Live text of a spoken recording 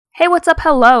Hey, what's up?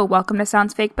 Hello. Welcome to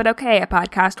Sounds Fake But Okay, a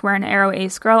podcast where an aro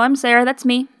ace girl, I'm Sarah, that's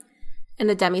me, and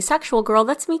a demisexual girl,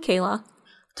 that's me, Kayla,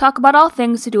 talk about all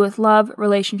things to do with love,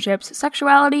 relationships,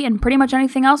 sexuality, and pretty much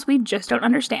anything else we just don't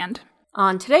understand.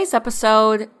 On today's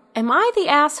episode, am I the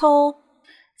asshole?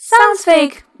 Sounds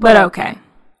fake, but okay.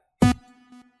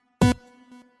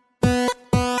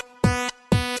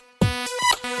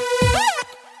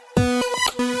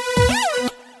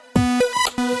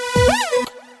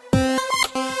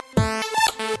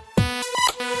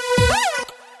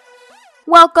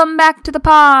 Welcome back to the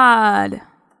pod.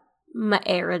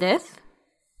 Meredith.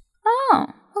 Oh,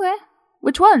 okay.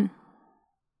 Which one?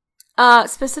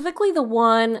 Specifically the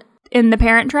one... In The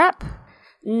Parent Trap?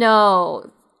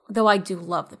 No, though I do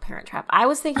love The Parent Trap. I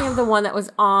was thinking of the one that was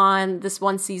on this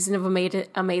one season of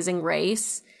Amazing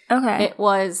Race. Okay. It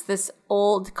was this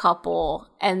old couple,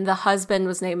 and the husband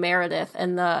was named Meredith,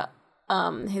 and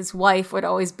his wife would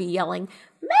always be yelling,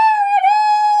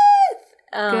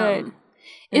 Meredith! Good.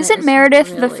 Isn't Meredith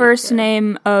really the first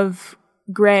name of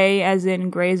Grey, as in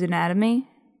Grey's Anatomy?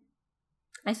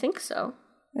 I think so.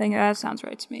 I think that sounds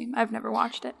right to me. I've never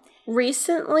watched it.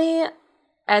 Recently,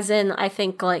 as in, I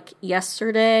think, like,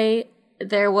 yesterday,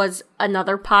 there was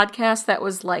another podcast that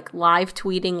was, like, live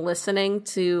tweeting listening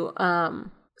to,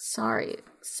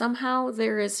 somehow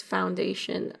there is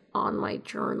foundation on my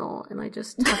journal, and I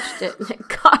just touched it, and it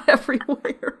got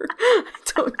everywhere. I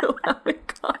don't know how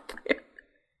it got there.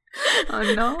 Oh,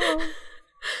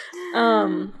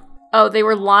 no. They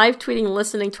were live tweeting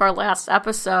listening to our last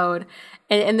episode,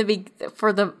 and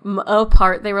for the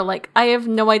part, they were like, I have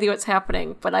no idea what's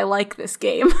happening, but I like this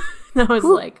game. And I was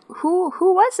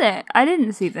who was it? I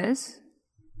didn't see this.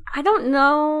 I don't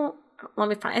know. Let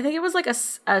me find. I think it was like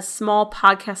a small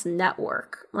podcast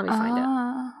network. Let me find it.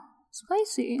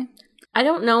 Spicy. I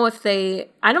don't know if I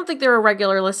don't think they're a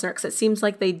regular listener, because it seems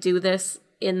like they do this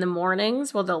in the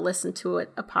mornings. Well, they'll listen to a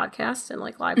podcast and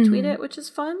like live tweet it, which is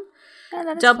fun. Yeah,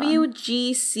 that is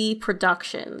WGC fun.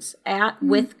 Productions at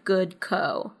With Good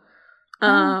Co.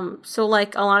 So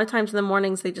like a lot of times in the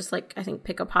mornings they just like, I think,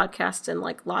 pick a podcast and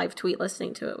like live tweet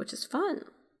listening to it, which is fun.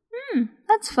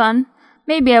 That's fun.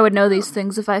 Maybe I would know these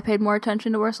things if I paid more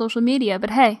attention to our social media, but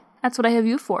hey, that's what I have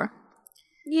you for.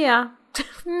 Yeah.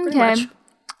 Okay.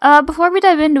 Before we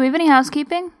dive in, do we have any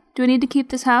housekeeping? Do we need to keep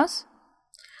this house?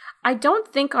 I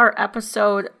don't think our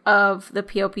episode of the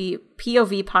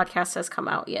POV podcast has come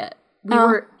out yet. We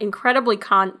were incredibly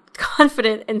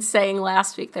confident in saying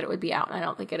last week that it would be out, and I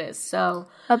don't think it is. So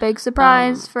a big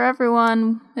surprise for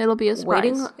everyone. It'll be a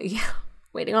surprise.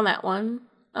 Waiting on that one.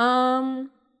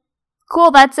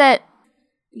 Cool, that's it.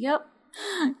 Yep.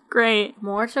 Great.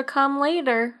 More to come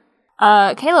later.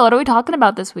 Kayla, what are we talking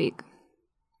about this week?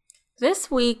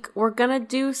 This week, we're going to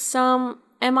do some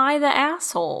Am I the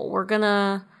Asshole? We're going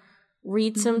to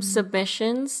read some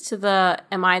submissions to the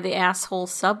Am I the Asshole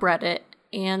subreddit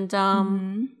and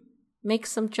make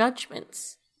some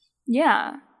judgments.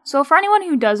 Yeah. So for anyone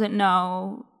who doesn't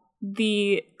know,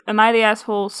 the Am I the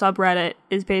Asshole subreddit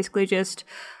is basically just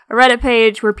a Reddit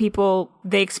page where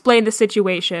they explain the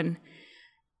situation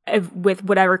with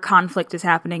whatever conflict is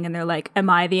happening, and they're like, am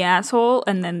I the asshole?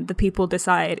 And then the people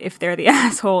decide if they're the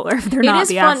asshole or if they're not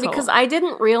the asshole. It is fun because I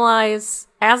didn't realize,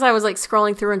 as I was like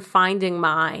scrolling through and finding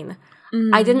mine,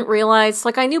 I didn't realize,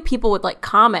 like, I knew people would like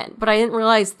comment, but I didn't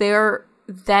realize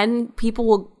then people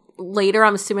will later,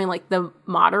 I'm assuming like the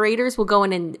moderators will go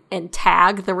in and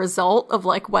tag the result of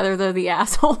like whether they're the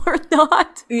asshole or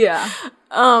not. Yeah.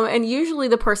 And usually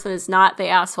the person is not the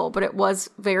asshole, but it was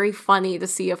very funny to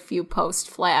see a few posts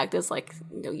flagged as like,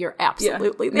 no, you're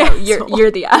absolutely the asshole.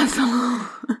 You're the asshole.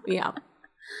 Yeah.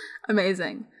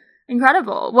 Amazing.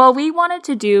 Incredible. Well, we wanted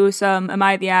to do some Am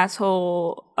I the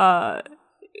Asshole?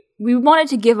 We wanted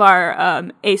to give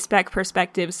our A-spec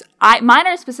perspectives. Mine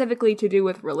are specifically to do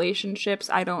with relationships.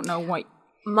 I don't know what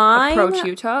approach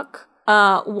you took.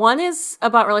 One is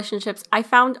about relationships. I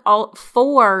found all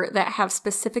 4 that have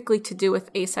specifically to do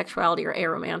with asexuality or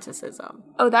aromanticism.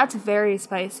 Oh, that's very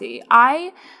spicy.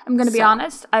 I am going to be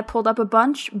honest. I pulled up a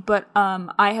bunch, but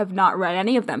I have not read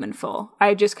any of them in full.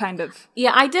 I just kind of...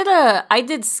 Yeah, I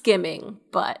did skimming,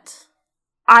 but...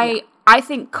 I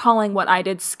think calling what I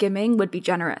did skimming would be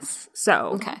generous.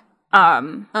 So... Okay.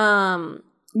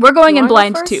 We're going in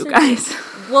blind too, guys.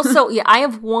 Well, so yeah, I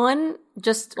have one,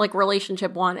 just like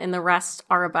relationship one, and the rest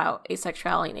are about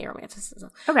asexuality and aromanticism.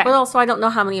 Okay. But also, I don't know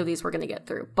how many of these we're going to get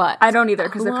through, but... I don't either,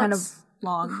 because they're kind of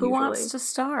long, Who wants to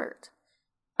start?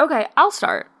 Okay, I'll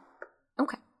start.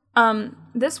 Okay.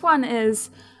 This one is,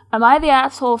 am I the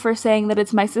asshole for saying that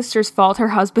it's my sister's fault her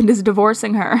husband is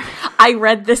divorcing her? I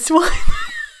read this one.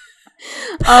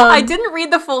 I didn't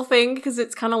read the full thing because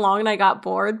it's kind of long and I got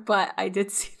bored, but I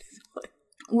did see this one.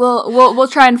 We'll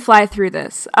try and fly through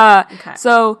this. Okay.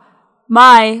 So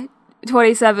my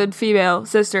 27 female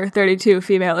sister, 32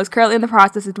 female, is currently in the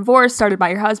process of divorce started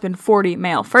by her husband, 40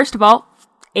 male. First of all,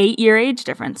 8-year age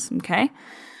difference. Okay,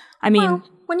 I mean, well,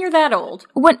 when you're that old,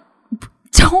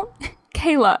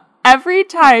 Kayla. Every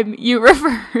time you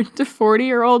refer to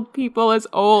 40-year-old people as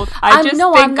old, I just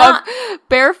think of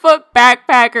barefoot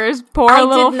backpackers, poor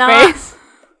little face.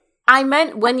 I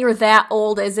meant when you're that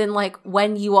old, as in, like,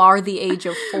 when you are the age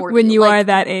of 40. When you are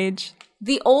that age.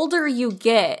 The older you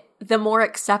get, the more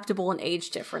acceptable an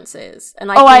age difference is.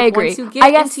 And I agree. Once you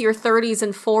get into your 30s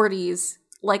and 40s,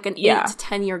 like an 8 to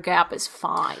 10 year gap is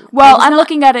fine. Well, I'm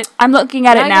looking at it now.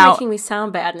 You're making me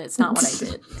sound bad, and it's not what I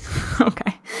did.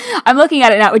 Okay. I'm looking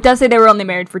at it now. It does say they were only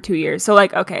married for 2 years. So,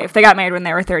 like, okay, if they got married when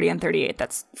they were 30 and 38,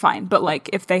 that's fine. But, like,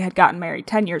 if they had gotten married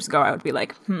 10 years ago, I would be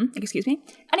like, excuse me?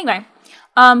 Anyway.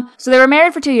 So they were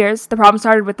married for 2 years. The problem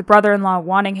started with the brother-in-law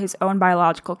wanting his own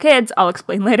biological kids, I'll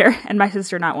explain later, and my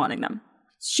sister not wanting them.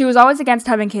 She was always against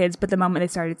having kids, but the moment they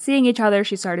started seeing each other,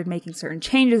 she started making certain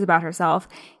changes about herself.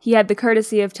 He had the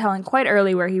courtesy of telling quite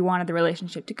early where he wanted the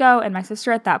relationship to go, and my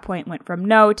sister at that point went from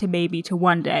no to maybe to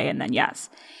one day, and then yes.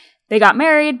 They got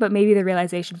married, but maybe the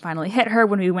realization finally hit her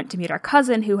when we went to meet our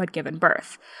cousin who had given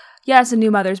birth. Yes, a new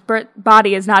mother's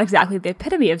body is not exactly the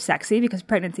epitome of sexy, because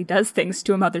pregnancy does things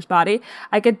to a mother's body.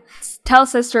 I could tell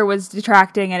sister was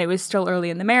detracting, and it was still early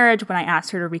in the marriage when I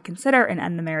asked her to reconsider and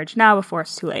end the marriage now before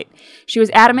it's too late. She was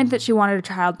adamant that she wanted a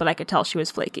child, but I could tell she was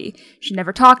flaky. She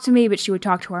never talked to me, but she would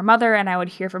talk to her mother, and I would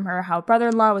hear from her how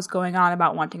brother-in-law was going on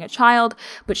about wanting a child,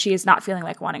 but she is not feeling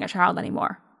like wanting a child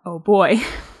anymore. Oh boy.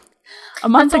 A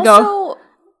month ago. Also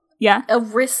yeah? A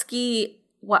risky,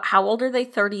 how old are they?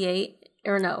 38?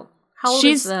 Or no? How old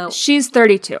is the... She's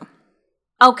 32.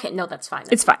 Okay, no, that's fine.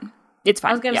 It's fine.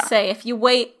 I was going to say, if you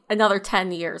wait another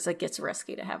 10 years, it gets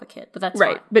risky to have a kid, but that's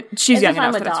right. fine. But she's young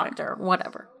enough. If I'm a doctor,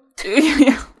 whatever.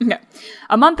 Yeah.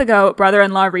 A month ago,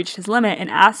 brother-in-law reached his limit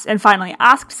and finally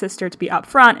asked sister to be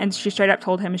upfront, and she straight up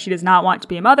told him she does not want to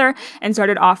be a mother and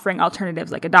started offering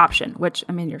alternatives like adoption, which,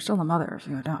 I mean, you're still a mother if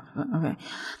you adopt, but okay.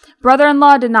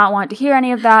 Brother-in-law did not want to hear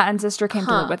any of that, and sister came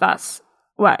to live with us.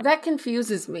 What? That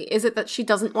confuses me. Is it that she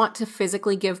doesn't want to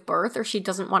physically give birth, or she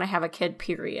doesn't want to have a kid,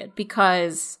 period?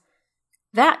 Because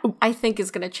that, I think,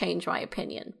 is going to change my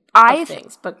opinion of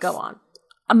things, but go on.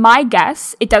 My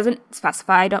guess, it doesn't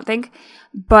specify, I don't think,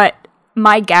 but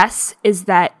my guess is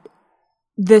that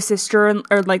the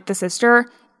sister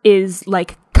is,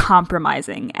 like,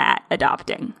 compromising at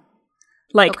adopting.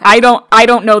 Like, okay. I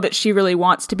don't know that she really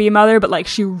wants to be a mother, but, like,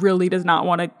 she really does not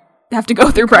want to have to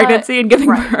go through pregnancy and giving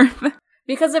birth.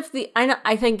 Because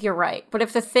I think you're right, but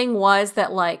if the thing was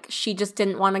that, like, she just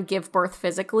didn't want to give birth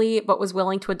physically, but was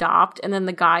willing to adopt, and then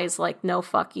the guy's like, no,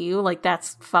 fuck you, like,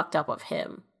 that's fucked up of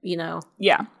him, you know?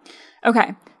 Yeah.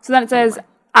 Okay. So then it says,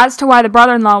 as to why the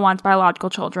brother-in-law wants biological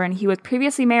children, he was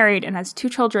previously married and has 2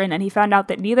 children, and he found out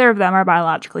that neither of them are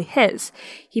biologically his.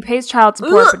 He pays child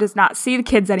support, but does not see the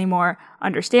kids anymore.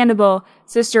 Understandable.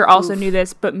 Sister also knew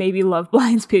this, but maybe love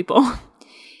blinds people.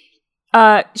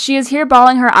 She is here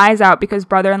bawling her eyes out because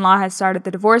brother-in-law has started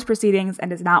the divorce proceedings and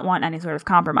does not want any sort of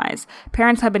compromise.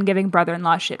 Parents have been giving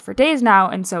brother-in-law shit for days now,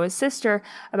 and so is sister,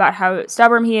 about how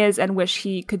stubborn he is and wish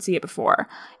he could see it before.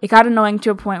 It got annoying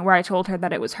to a point where I told her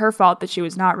that it was her fault that she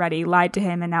was not ready, lied to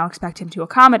him, and now expect him to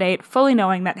accommodate, fully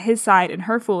knowing that his side and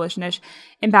her foolishness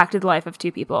impacted the life of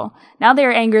 2 people. Now they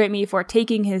are angry at me for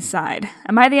taking his side.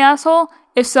 Am I the asshole?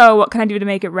 If so, what can I do to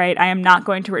make it right? I am not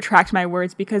going to retract my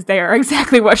words because they are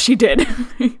exactly what she did.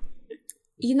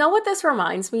 You know what this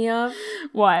reminds me of?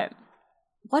 What?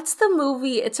 What's the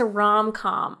movie? It's a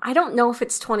rom-com. I don't know if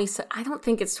it's 27. I don't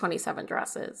think it's 27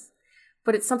 Dresses.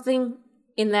 But it's something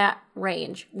in that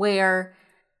range where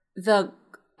the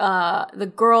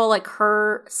girl, like,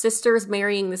 her sister's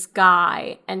marrying this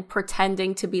guy and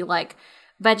pretending to be, like,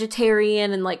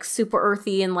 vegetarian and, like, super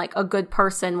earthy and, like, a good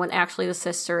person when actually the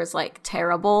sister is, like,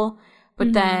 terrible.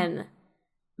 But then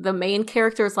the main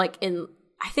character is, like, in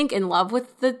love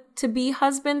with the to-be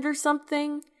husband or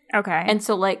something. Okay. And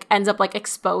so, like, ends up, like,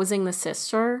 exposing the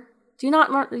sister. Do you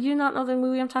not know the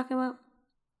movie I'm talking about?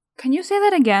 Can you say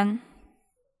that again?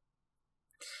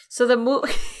 So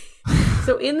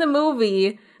so in the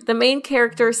movie, the main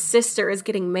character's sister is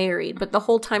getting married, but the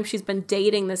whole time she's been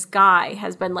dating this guy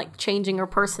has been, like, changing her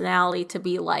personality to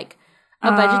be, like,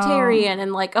 a vegetarian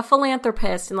and, like, a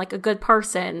philanthropist and, like, a good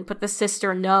person. But the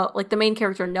sister the main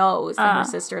character knows that her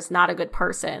sister is not a good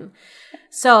person.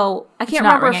 So I can't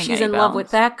remember if she's in love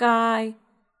with that guy.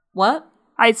 What?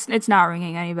 It's not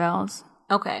ringing any bells.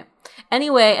 Okay.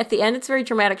 Anyway, at the end, it's very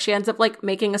dramatic. She ends up, like,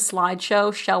 making a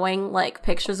slideshow showing, like,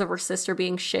 pictures of her sister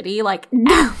being shitty, like,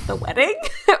 at the wedding.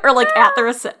 Or, like, at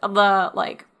the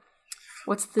like,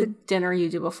 what's the dinner you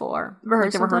do before?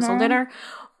 Like the rehearsal dinner?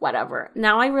 Whatever.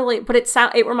 Now but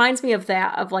it reminds me of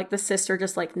that, of, like, the sister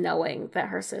just, like, knowing that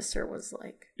her sister was,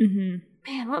 like,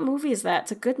 man, what movie is that?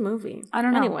 It's a good movie. I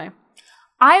don't know. Anyway.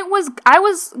 I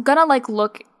was gonna, like,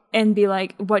 look and be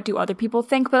like, what do other people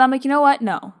think? But I'm like, you know what?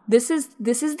 No. This is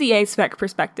the A-Spec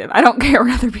perspective. I don't care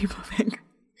what other people think.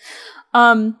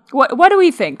 What do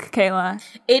we think, Kayla?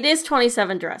 It is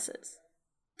 27 Dresses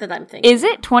that I'm thinking. Is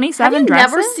it 27 Dresses?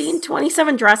 Have you never seen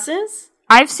 27 Dresses?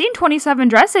 I've seen 27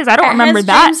 Dresses. I don't remember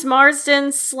that. James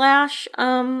Marsden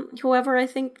 / whoever I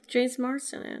think James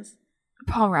Marsden is.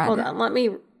 Paul Rudd. Hold on, let me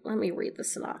read the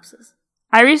synopsis.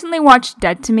 I recently watched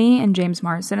Dead to Me and James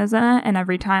Marsden is in it, and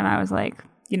every time I was like,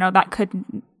 you know, that could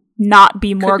not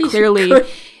be more clearly.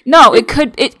 No, it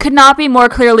could not be more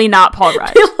clearly not Paul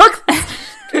Rudd.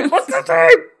 What's the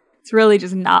name? It's really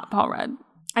just not Paul Rudd.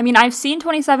 I mean, I've seen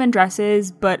 27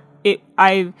 Dresses, but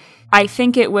I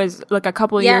think it was like a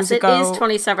couple years ago. Yes, it is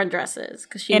 27 Dresses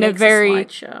because she in makes a very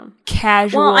slideshow.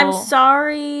 Casual. Well, I'm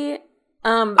sorry.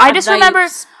 I just remember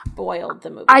spoiled the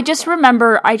movie. I just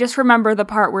remember the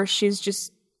part where she's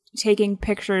just taking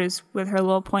pictures with her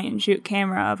little point and shoot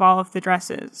camera of all of the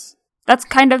dresses. That's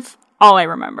kind of all I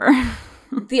remember.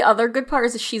 The other good part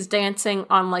is that she's dancing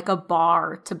on like a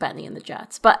bar to Benny and the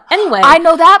Jets. But anyway, I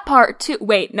know that part too.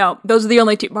 Wait, no, those are the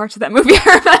only two parts of that movie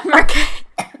I remember.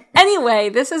 Anyway,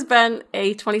 this has been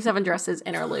a 27 Dresses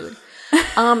interlude.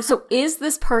 So is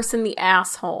this person the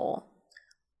asshole?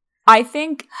 I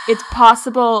think it's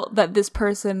possible that this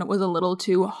person was a little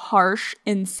too harsh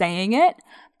in saying it,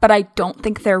 but I don't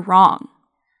think they're wrong.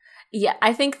 Yeah,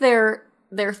 I think their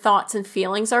thoughts and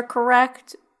feelings are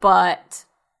correct, but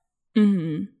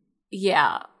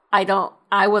yeah,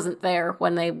 I wasn't there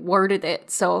when they worded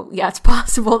it, so yeah, it's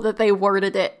possible that they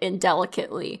worded it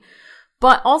indelicately.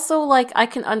 But also, like, I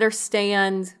can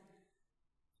understand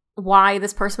why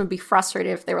this person would be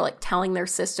frustrated if they were, like, telling their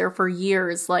sister for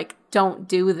years, like, don't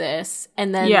do this.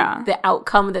 And then the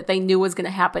outcome that they knew was going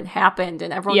to happen happened.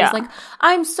 And everyone was like,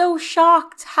 I'm so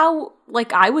shocked. How,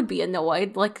 like, I would be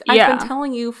annoyed. Like, I've been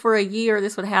telling you for a year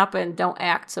this would happen. Don't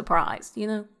act surprised, you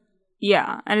know?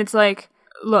 Yeah. And it's like,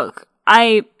 look,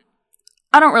 I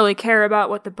don't really care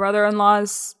about what the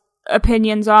brother-in-law's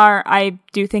opinions are. I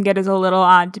do think it is a little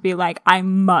odd to be like, I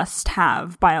must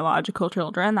have biological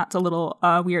children. That's a little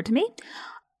weird to me.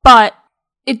 But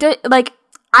like,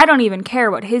 I don't even care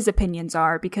what his opinions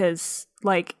are, because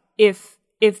like, if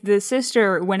the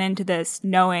sister went into this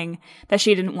knowing that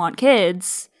she didn't want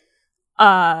kids,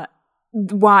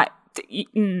 what?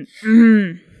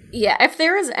 Yeah, if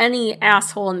there is any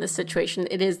asshole in this situation,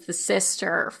 it is the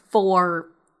sister for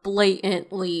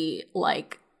blatantly,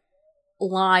 like,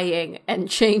 lying and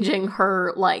changing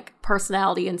her, like,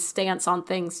 personality and stance on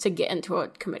things to get into a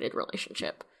committed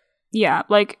relationship. Yeah,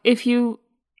 like,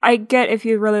 I get if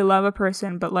you really love a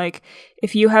person, but, like,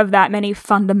 if you have that many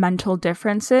fundamental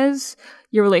differences,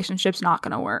 your relationship's not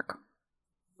gonna work.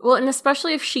 Well, and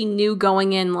especially if she knew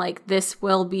going in, like, this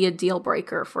will be a deal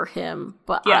breaker for him,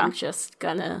 but I'm just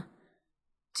gonna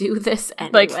do this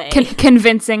anyway. Like,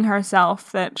 convincing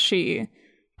herself that she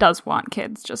does want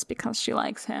kids just because she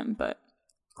likes him, but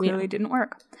clearly didn't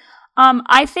work.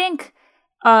 I think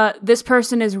this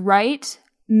person is right.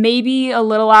 Maybe a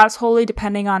little assholey,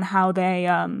 depending on how they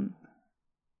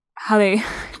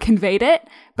conveyed it.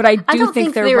 But I don't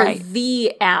think they're right.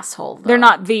 The asshole. Though. They're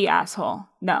not the asshole.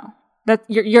 No, that's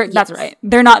right.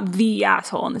 They're not the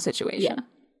asshole in the situation. Yeah,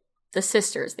 the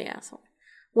sister is the asshole.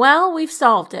 Well, we've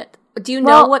solved it. Do you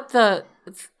know what the?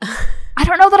 I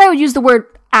don't know that I would use the word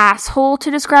asshole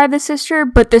to describe the sister,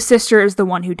 but the sister is the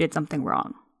one who did something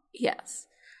wrong. Yes.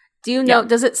 Do you know,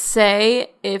 does it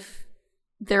say if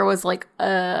there was like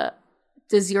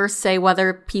does yours say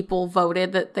whether people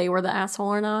voted that they were the asshole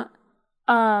or not?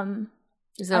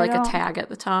 Is there like a tag at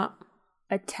the top?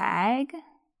 A tag?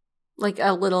 Like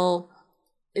a little,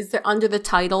 is there under the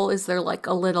title, is there like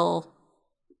a little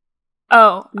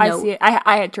note? I see it.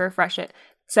 I had to refresh it.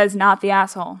 It says not the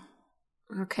asshole.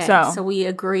 Okay, so we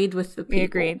agreed with the people. We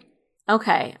agreed.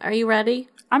 Okay, are you ready?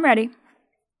 I'm ready.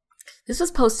 This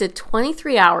was posted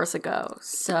 23 hours ago,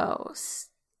 so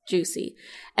juicy.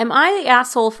 Am I the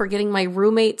asshole for getting my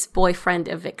roommate's boyfriend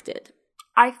evicted?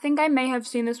 I think I may have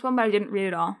seen this one, but I didn't read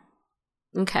it all.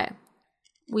 Okay.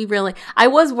 I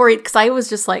was worried because I was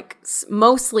just like,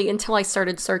 mostly until I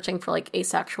started searching for like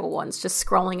asexual ones, just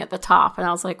scrolling at the top, and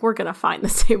I was like, we're going to find the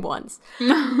same ones.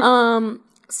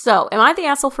 So, am I the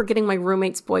asshole for getting my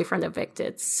roommate's boyfriend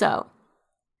evicted? So,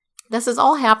 This has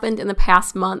all happened in the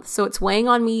past month, so it's weighing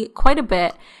on me quite a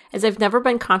bit, as I've never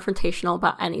been confrontational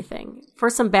about anything. For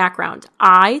some background,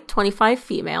 I, 25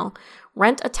 female,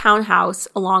 rent a townhouse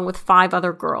along with 5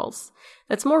 other girls.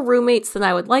 That's more roommates than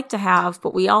I would like to have,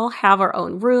 but we all have our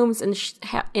own rooms and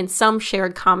in some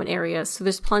shared common areas, so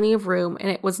there's plenty of room, and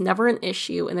it was never an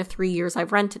issue in the 3 years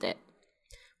I've rented it.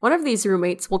 One of these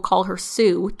roommates, we'll call her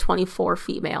Sue, 24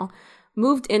 female,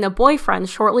 moved in a boyfriend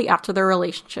shortly after their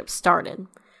relationship started.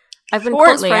 I've been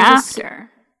shortly after.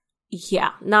 Okay.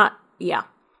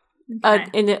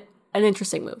 An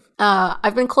interesting move.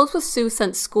 I've been close with Sue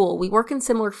since school. We work in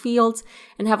similar fields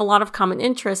and have a lot of common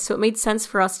interests, so it made sense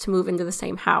for us to move into the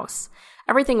same house.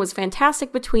 Everything was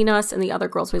fantastic between us and the other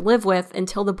girls we live with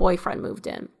until the boyfriend moved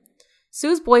in.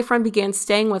 Sue's boyfriend began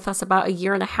staying with us about 1.5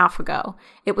 years ago.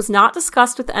 It was not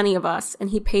discussed with any of us, and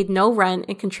he paid no rent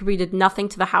and contributed nothing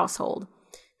to the household.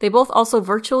 They both also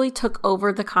virtually took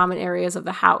over the common areas of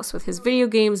the house, with his video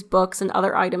games, books, and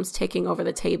other items taking over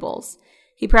the tables.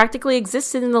 He practically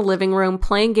existed in the living room,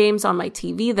 playing games on my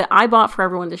TV that I bought for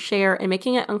everyone to share, and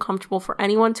making it uncomfortable for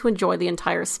anyone to enjoy the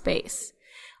entire space.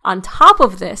 On top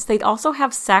of this, they'd also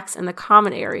have sex in the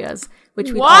common areas,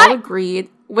 which we'd all agreed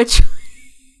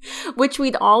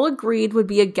would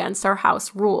be against our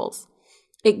house rules.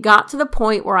 It got to the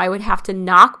point where I would have to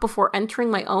knock before entering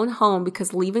my own home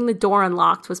because leaving the door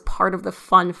unlocked was part of the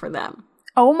fun for them.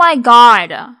 Oh my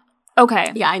god.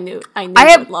 Okay. Yeah, I knew I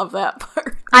would love that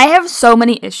part. I have so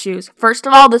many issues. First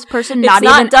of all, this person it's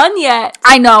not done yet.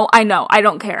 I know. I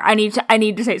don't care. I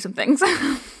need to say some things.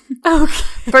 Okay.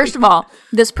 First of all,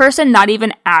 this person not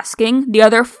even asking the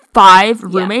other 5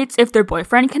 roommates if their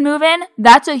boyfriend can move in,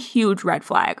 that's a huge red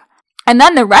flag. And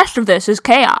then the rest of this is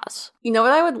chaos. You know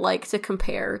what I would like to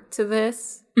compare to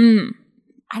this?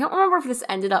 I don't remember if this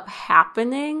ended up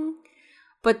happening,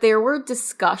 but there were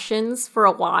discussions for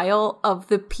a while of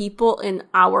the people in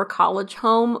our college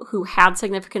home who had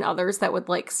significant others that would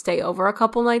like stay over a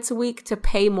couple nights a week to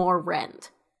pay more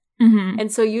rent. Mm-hmm.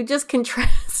 And so you just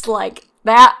contrast like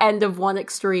that end of one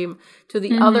extreme to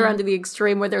the other end of the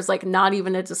extreme where there's like not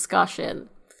even a discussion.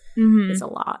 It's a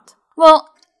lot. Well,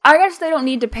 I guess they don't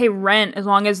need to pay rent as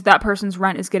long as that person's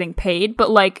rent is getting paid, but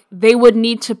like they would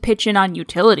need to pitch in on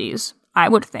utilities, I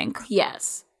would think.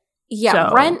 Yes. Yeah,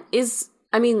 so. Rent is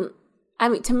I mean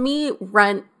to me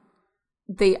rent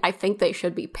I think they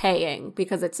should be paying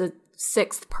because it's a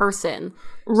 6th person.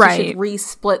 Right. So you should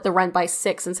re-split the rent by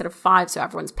 6 instead of 5 so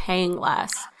everyone's paying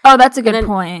less. Oh, that's a good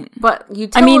point. But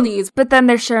utilities... but then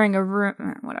they're sharing a room...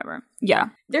 Whatever. Yeah.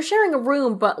 They're sharing a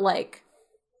room, but like...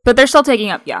 But they're still taking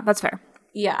up... Yeah, that's fair.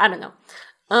 Yeah, I don't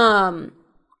know.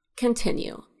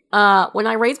 Continue. When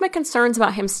I raised my concerns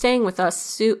about him staying with us,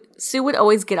 Sue would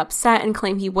always get upset and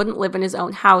claim he wouldn't live in his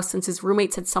own house since his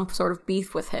roommates had some sort of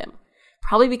beef with him.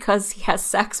 Probably because he has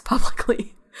sex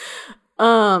publicly.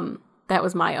 That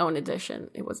was my own addition.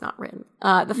 It was not written.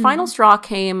 The final straw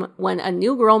came when a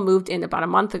new girl moved in about a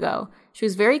month ago. She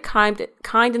was very kind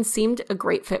and seemed a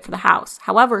great fit for the house.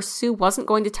 However, Sue wasn't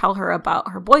going to tell her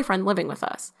about her boyfriend living with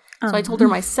us. So I told her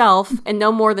myself, and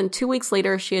no more than 2 weeks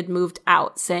later, she had moved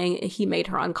out, saying he made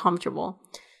her uncomfortable.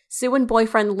 Sue and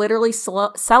boyfriend literally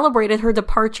celebrated her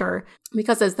departure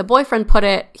because, as the boyfriend put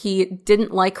it, he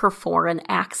didn't like her foreign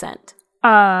accent.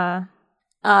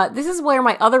 This is where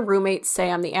my other roommates say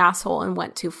I'm the asshole and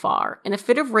went too far. In a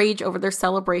fit of rage over their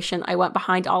celebration, I went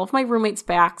behind all of my roommates'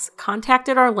 backs,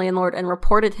 contacted our landlord, and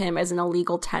reported him as an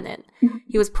illegal tenant.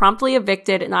 He was promptly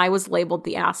evicted, and I was labeled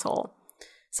the asshole.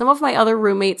 Some of my other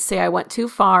roommates say I went too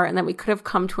far and that we could have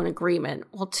come to an agreement,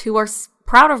 while 2 are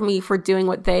proud of me for doing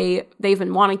what they've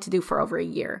been wanting to do for over a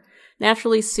year.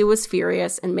 Naturally, Sue was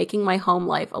furious and making my home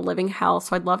life a living hell,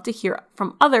 so I'd love to hear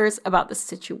from others about this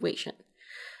situation.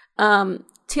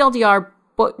 TLDR,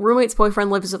 roommate's boyfriend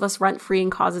lives with us rent-free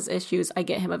and causes issues. I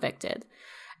get him evicted.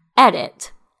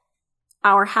 Edit.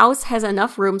 Our house has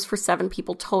enough rooms for 7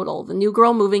 people total. The new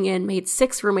girl moving in made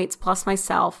 6 roommates plus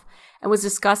myself and was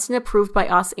discussed and approved by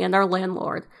us and our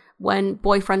landlord when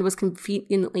boyfriend was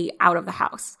conveniently out of the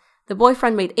house. The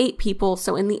boyfriend made 8 people,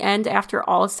 so in the end, after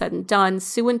all is said and done,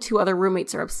 Sue and 2 other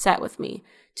roommates are upset with me.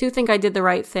 2 think I did the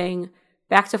right thing.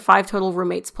 Back to 5 total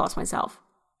roommates plus myself.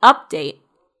 Update.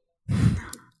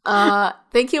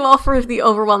 Thank you all for the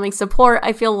overwhelming support.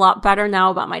 I feel a lot better now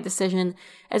about my decision.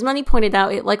 As many pointed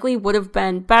out, it likely would have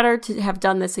been better to have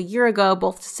done this a year ago,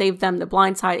 both to save them the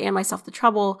blindside and myself the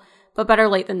trouble, but better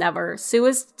late than never. Sue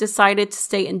has decided to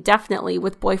stay indefinitely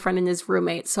with boyfriend and his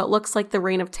roommate, so it looks like the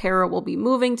reign of terror will be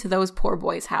moving to those poor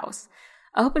boys' house.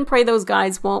 I hope and pray those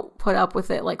guys won't put up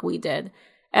with it like we did.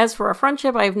 As for our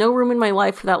friendship, I have no room in my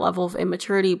life for that level of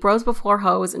immaturity. Bros before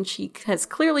hoes, and she has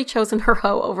clearly chosen her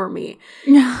hoe over me.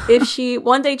 If she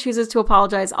one day chooses to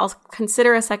apologize, I'll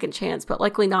consider a second chance, but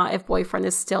likely not if boyfriend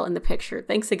is still in the picture.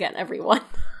 Thanks again, everyone.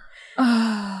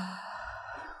 I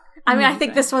mean, I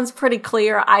think this one's pretty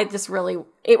clear.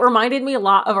 It reminded me a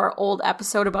lot of our old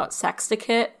episode about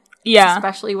sextiquette. Yeah.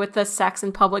 Especially with the sex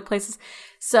in public places.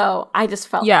 So I just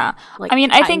felt like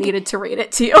I think needed to read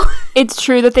it to you. It's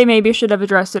true that they maybe should have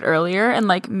addressed it earlier, and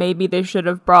like maybe they should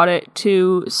have brought it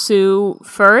to Sue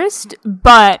first,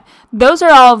 but those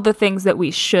are all of the things that we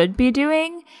should be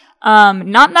doing.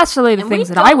 Not necessarily the things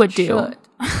that I would do.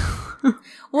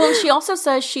 Well, she also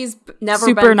says she's never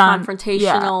Super been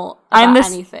confrontational about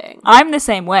anything. I'm the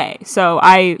same way, so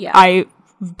I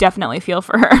definitely feel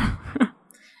for her.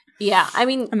 Yeah, I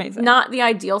mean, amazing. Not the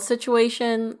ideal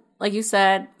situation. Like you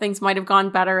said, things might have gone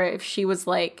better if she was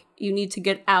like, you need to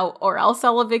get out or else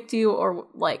I'll evict you, or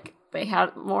like they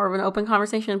had more of an open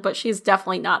conversation, but she's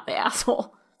definitely not the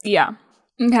asshole. Yeah.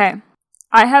 Okay.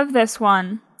 I have this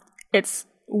one. It's,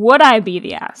 would I be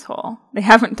the asshole? They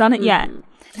haven't done it yet.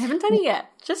 They haven't done it yet.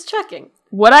 Just checking.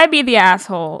 Would I be the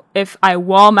asshole if I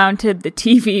wall mounted the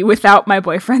TV without my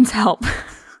boyfriend's help?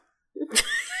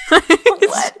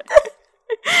 What?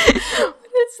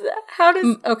 What is that? How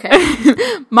does...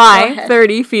 Okay. My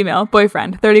 30 female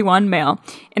boyfriend, 31 male,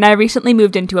 and I recently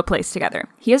moved into a place together.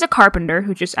 He is a carpenter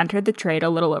who just entered the trade a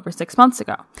little over 6 months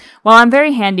ago. While I'm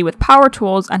very handy with power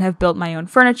tools and have built my own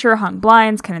furniture, hung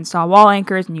blinds, can install wall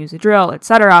anchors and use a drill,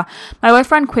 etc., my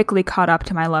boyfriend quickly caught up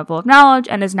to my level of knowledge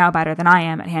and is now better than I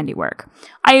am at handiwork.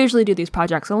 I usually do these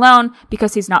projects alone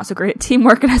because he's not so great at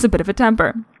teamwork and has a bit of a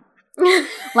temper.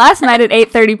 Last night at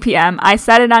 8:30 p.m., I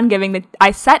set in on getting the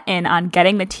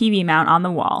TV mount on the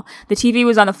wall. The TV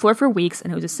was on the floor for weeks,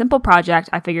 and it was a simple project.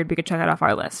 I figured we could check it off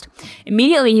our list.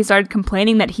 Immediately, he started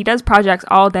complaining that he does projects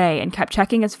all day and kept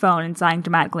checking his phone and sighing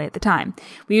dramatically at the time.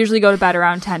 We usually go to bed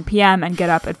around 10 p.m. and get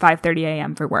up at 5:30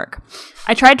 a.m. for work.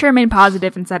 I tried to remain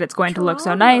positive and said it's going to look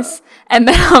so nice, and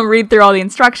then I'll read through all the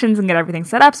instructions and get everything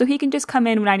set up so he can just come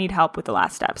in when I need help with the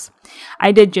last steps.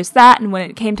 I did just that, and when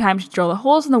it came time to drill the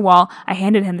holes in the wall, I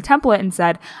handed him the template and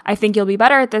said, I think you'll be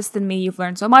better at this than me. You've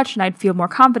learned so much, and I'd feel more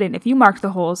confident if you marked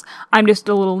the holes. I'm just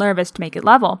a little nervous to make it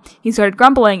level. He started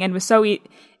grumbling and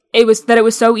it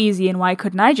was so easy, and why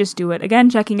couldn't I just do it? Again,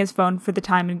 checking his phone for the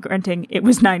time and grunting, it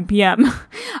was 9 p.m.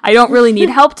 I don't really need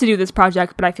help to do this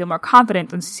project, but I feel more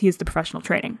confident since he's the professional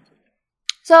training.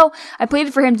 So I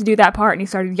pleaded for him to do that part, and he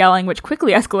started yelling, which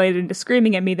quickly escalated into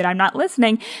screaming at me that I'm not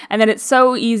listening, and that it's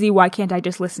so easy, why can't I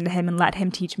just listen to him and let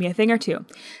him teach me a thing or two?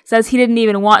 Says he didn't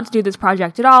even want to do this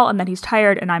project at all, and that he's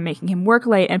tired, and I'm making him work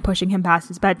late and pushing him past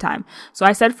his bedtime. So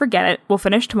I said, forget it, we'll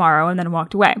finish tomorrow, and then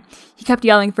walked away. He kept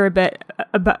yelling for a bit,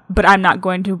 but I'm not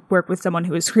going to work with someone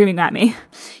who is screaming at me.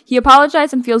 He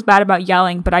apologized and feels bad about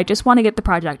yelling, but I just want to get the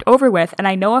project over with, and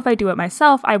I know if I do it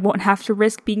myself, I won't have to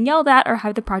risk being yelled at or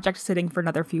have the project sitting for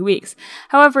another few weeks.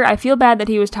 However, I feel bad that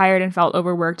he was tired and felt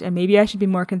overworked, and maybe I should be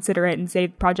more considerate and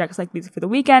save projects like these for the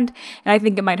weekend, and I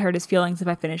think it might hurt his feelings if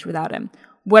I finish without him.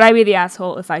 Would I be the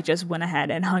asshole if I just went ahead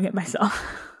and hung it myself?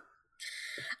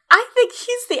 I think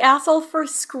he's the asshole for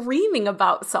screaming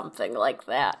about something like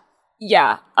that.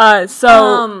 Yeah.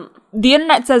 So the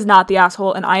internet says not the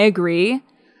asshole, and I agree.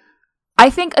 I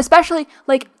think especially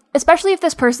if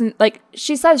this person, like,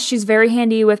 she says she's very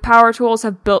handy with power tools,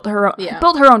 have built her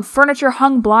own furniture,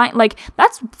 hung blind, like,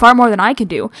 that's far more than I could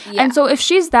do. Yeah. And so if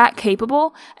she's that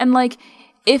capable, and like,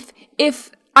 if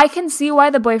I can see why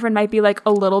the boyfriend might be like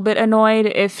a little bit annoyed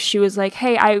if she was like,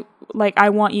 hey, I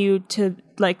want you to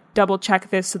like double check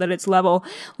this so that it's level,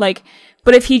 like,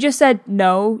 but if he just said,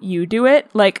 no, you do it,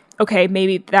 like, okay,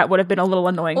 maybe that would have been a little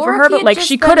annoying for her, but like,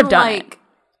 she could have done it.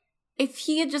 If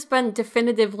he had just been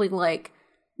definitively like,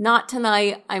 not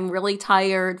tonight, I'm really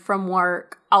tired from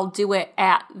work, I'll do it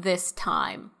at this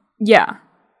time. Yeah.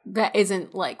 That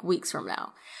isn't like weeks from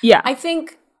now. Yeah.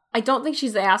 I don't think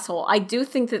she's the asshole. I do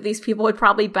think that these people would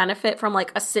probably benefit from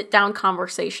like a sit down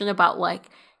conversation about like,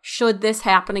 should this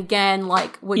happen again?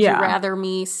 Like, would you rather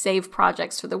me save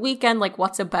projects for the weekend? Like,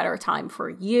 what's a better time for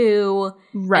you?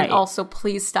 Right. And also,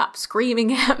 please stop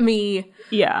screaming at me.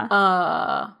 Yeah.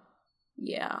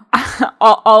 Yeah.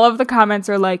 all of the comments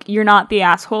are like, you're not the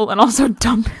asshole, and also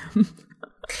dump him.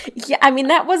 Yeah, I mean,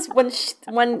 that was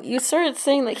when you started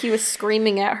saying that he was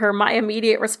screaming at her, my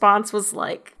immediate response was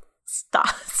like,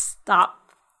 stop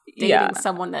dating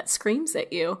someone that screams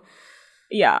at you.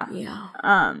 Yeah. Yeah.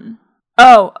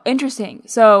 Oh, interesting.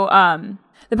 So,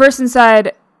 the person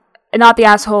said, not the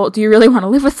asshole, do you really want to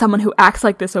live with someone who acts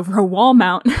like this over a wall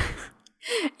mount?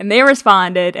 And they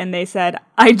responded and they said,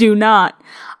 I do not.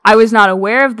 I was not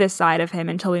aware of this side of him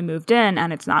until we moved in,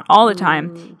 and it's not all the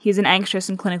time. He's an anxious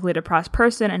and clinically depressed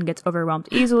person and gets overwhelmed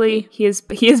easily. He has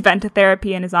been to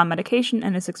therapy and is on medication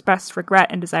and has expressed regret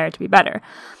and desire to be better.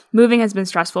 Moving has been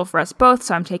stressful for us both,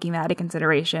 so I'm taking that into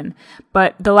consideration.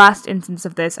 But the last instance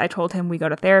of this, I told him we go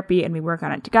to therapy and we work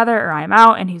on it together, or I am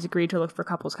out, and he's agreed to look for a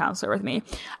couples counselor with me.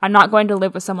 I'm not going to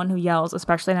live with someone who yells,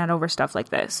 especially not over stuff like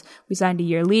this. We signed a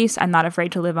year lease. I'm not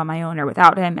afraid to live on my own or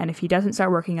without him, and if he doesn't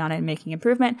start working on it and making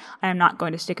improvement, I am not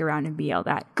going to stick around and be yelled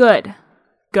at. Good.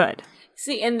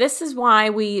 See, and this is why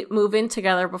we move in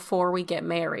together before we get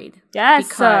married. Yes.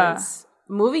 Because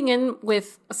moving in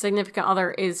with a significant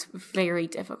other is very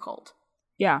difficult.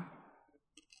 Yeah.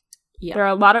 There are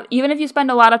a lot of, even if you spend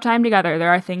a lot of time together, there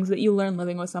are things that you learn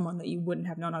living with someone that you wouldn't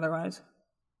have known otherwise.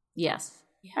 Yes.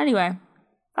 Anyway,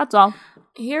 that's all.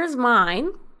 Here's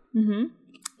mine.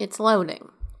 It's loading.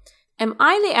 Am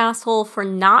I the asshole for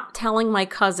not telling my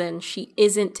cousin she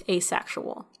isn't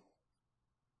asexual?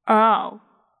 Oh.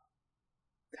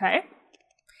 Okay.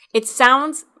 It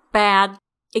sounds bad.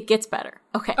 It gets better.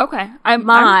 Okay.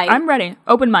 I'm ready.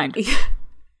 Open mind.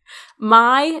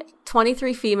 My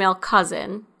 23 female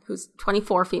cousin, who's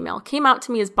 24 female, came out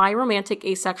to me as biromantic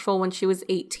asexual when she was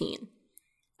 18.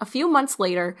 A few months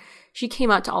later, she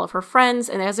came out to all of her friends,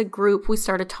 and as a group, we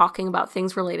started talking about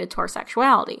things related to our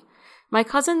sexuality. My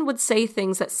cousin would say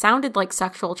things that sounded like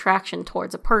sexual attraction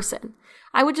towards a person.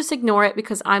 I would just ignore it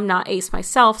because I'm not ace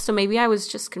myself, so maybe I was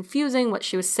just confusing what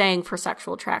she was saying for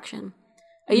sexual attraction.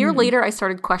 A year later, I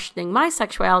started questioning my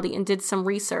sexuality and did some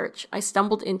research. I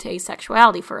stumbled into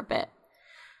asexuality for a bit.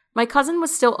 My cousin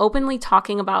was still openly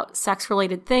talking about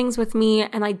sex-related things with me,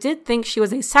 and I did think she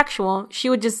was asexual. She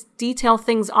would just detail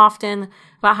things often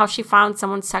about how she found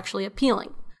someone sexually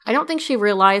appealing. I don't think she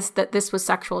realized that this was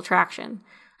sexual attraction.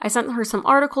 I sent her some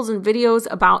articles and videos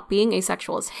about being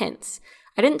asexual as hints.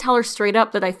 I didn't tell her straight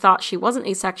up that I thought she wasn't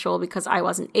asexual because I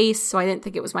wasn't ace, so I didn't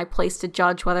think it was my place to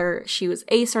judge whether she was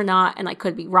ace or not, and I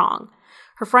could be wrong.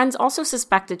 Her friends also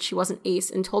suspected she wasn't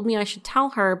ace and told me I should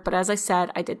tell her, but as I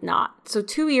said, I did not. So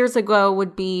 2 years ago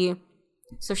would be...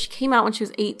 So she came out when she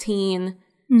was 18,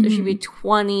 so she'd be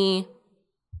 20...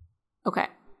 Okay,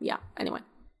 yeah, anyway.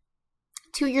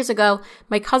 2 years ago,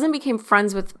 my cousin became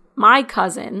friends with my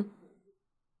cousin,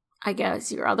 I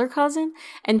guess your other cousin,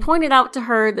 and pointed out to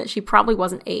her that she probably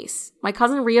wasn't ace. My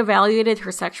cousin reevaluated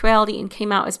her sexuality and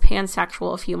came out as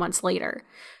pansexual a few months later.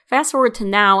 Fast forward to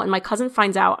now, and my cousin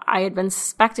finds out I had been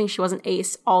suspecting she wasn't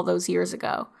ace all those years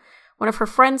ago. One of her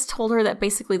friends told her that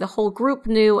basically the whole group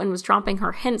knew and was dropping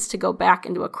her hints to go back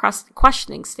into a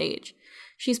questioning stage.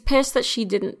 She's pissed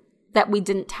that we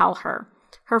didn't tell her.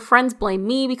 Her friends blame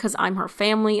me because I'm her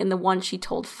family and the one she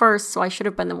told first, so I should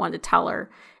have been the one to tell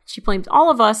her. She blames all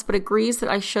of us, but agrees that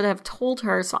I should have told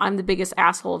her, so I'm the biggest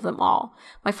asshole of them all.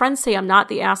 My friends say I'm not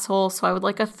the asshole, so I would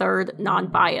like a third,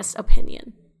 non-biased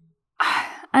opinion.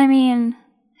 I mean,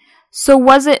 so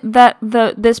was it that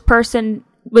this person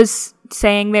was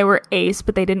saying they were ace,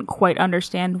 but they didn't quite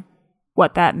understand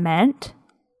what that meant?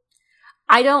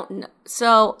 I don't know.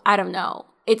 So, I don't know.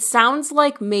 It sounds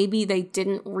like maybe they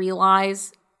didn't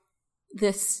realize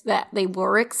that they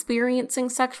were experiencing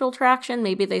sexual attraction.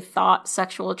 Maybe they thought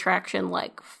sexual attraction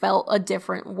like felt a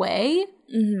different way.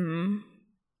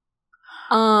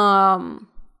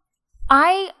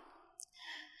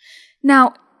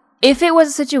 Now, if it was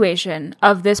a situation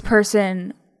of this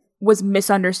person was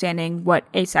misunderstanding what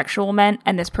asexual meant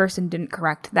and this person didn't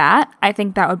correct that, I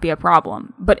think that would be a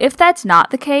problem. But if that's not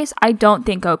the case, I don't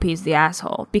think OP's the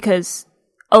asshole, because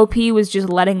OP was just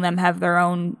letting them have their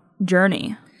own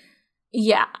journey.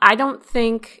 Yeah, I don't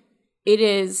think it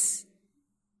is,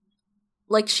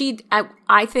 like,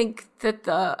 I think that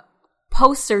the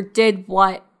poster did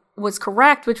what was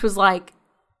correct, which was, like,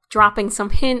 dropping some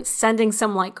hints, sending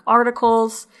some, like,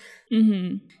 articles.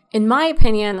 In my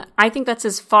opinion, I think that's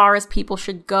as far as people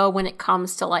should go when it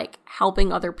comes to, like,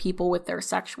 helping other people with their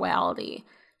sexuality.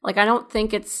 Like, I don't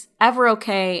think it's ever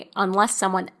okay unless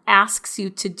someone asks you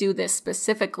to do this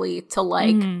specifically to,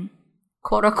 like,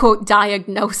 quote-unquote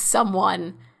diagnose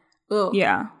someone. Ugh.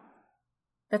 Yeah.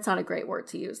 That's not a great word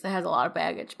to use. That has a lot of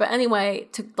baggage. But anyway,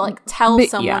 to, like, tell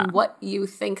someone what you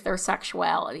think their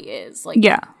sexuality is. Like,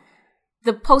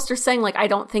 the poster saying, like, I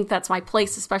don't think that's my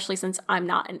place, especially since I'm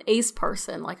not an ace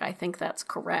person. Like, I think that's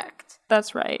correct.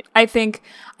 That's right. I think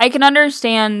I can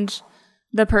understand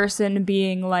the person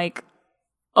being, like,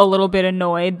 a little bit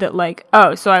annoyed that, like,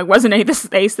 oh, so I wasn't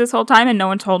ace this whole time and no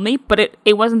one told me, but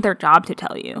it wasn't their job to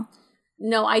tell you.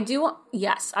 No, I do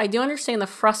understand the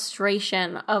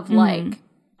frustration of, like,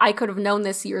 I could have known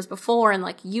this years before, and,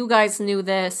 like, you guys knew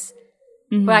this,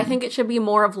 But I think it should be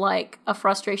more of like a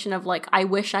frustration of like, I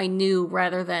wish I knew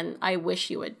rather than I wish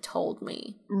you had told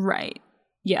me. Right.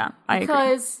 Yeah, I agree.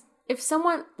 Because if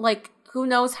someone, like, who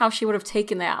knows how she would have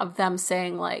taken that of them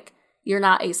saying like, you're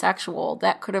not asexual.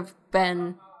 That could have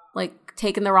been like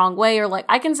taken the wrong way. Or like,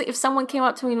 I can say if someone came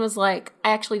up to me and was like,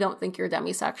 I actually don't think you're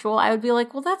demisexual, I would be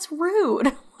like, well, that's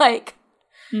rude. Like,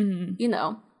 you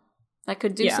know, that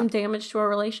could do some damage to our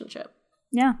relationship.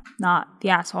 Yeah, not the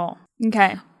asshole.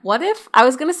 Okay. What if, I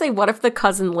was going to say, what if the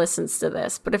cousin listens to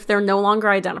this, but if they're no longer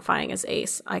identifying as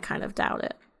ace, I kind of doubt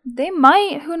it. They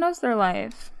might. Who knows their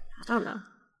life? I don't know.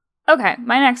 Okay,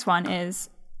 my next one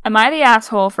is, am I the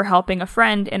asshole for helping a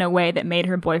friend in a way that made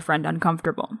her boyfriend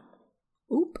uncomfortable?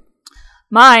 Oop.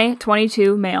 My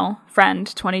 22 male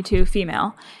friend, 22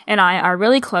 female, and I are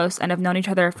really close and have known each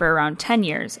other for around 10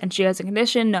 years, and she has a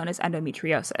condition known as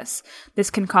endometriosis. This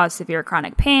can cause severe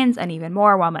chronic pains and even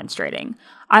more while menstruating.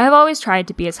 I have always tried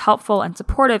to be as helpful and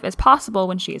supportive as possible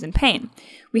when she is in pain.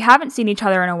 We haven't seen each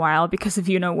other in a while because of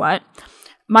you-know-what.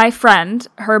 My friend,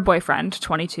 her boyfriend,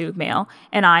 22 male,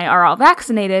 and I are all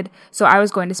vaccinated, so I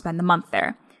was going to spend the month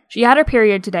there. She had her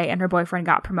period today and her boyfriend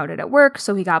got promoted at work,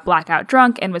 so he got blackout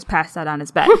drunk and was passed out on his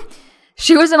bed.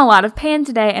 She was in a lot of pain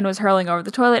today and was hurling over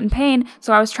the toilet in pain,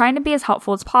 so I was trying to be as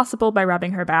helpful as possible by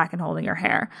rubbing her back and holding her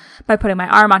hair, by putting my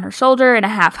arm on her shoulder in a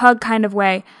half-hug kind of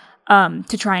way,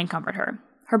 to try and comfort her.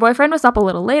 Her boyfriend was up a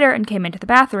little later and came into the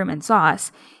bathroom and saw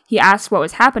us. He asked what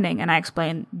was happening, and I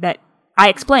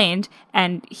explained,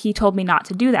 and he told me not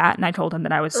to do that, and I told him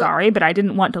that I was sorry, but I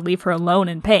didn't want to leave her alone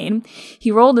in pain.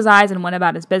 He rolled his eyes and went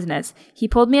about his business. He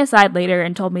pulled me aside later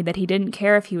and told me that he didn't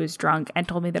care if he was drunk, and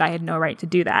told me that I had no right to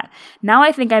do that. Now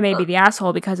I think I may be the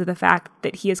asshole because of the fact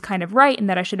that he is kind of right, and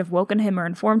that I should have woken him or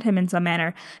informed him in some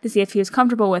manner to see if he was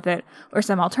comfortable with it, or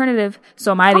some alternative.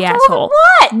 So am I the asshole?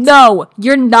 What? No,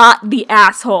 you're not the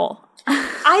asshole.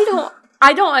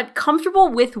 I don't, comfortable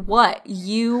with what?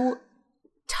 You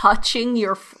touching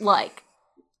your, like,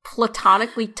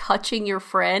 platonically touching your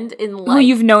friend in, like... Who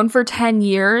you've known for 10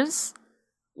 years?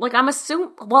 Like, I'm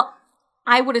assuming... Well,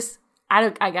 I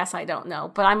guess I don't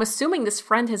know, but I'm assuming this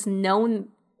friend has known...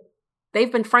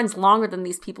 They've been friends longer than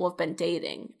these people have been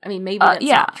dating. I mean, maybe that's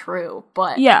not true,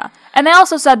 but... Yeah, and they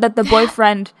also said that the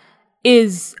boyfriend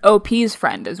is OP's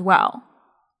friend as well.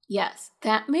 Yes,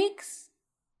 that makes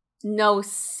no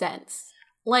sense.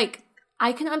 Like...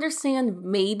 I can understand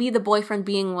maybe the boyfriend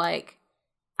being like,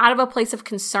 out of a place of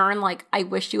concern, like, I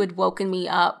wish you had woken me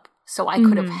up so I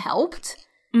could have helped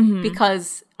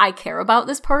because I care about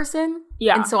this person.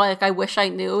 Yeah. And so, like, I wish I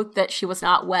knew that she was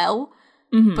not well.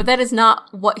 But that is not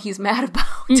what he's mad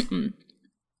about.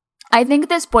 I think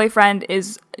this boyfriend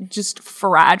is just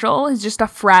fragile. He's just a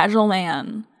fragile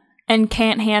man and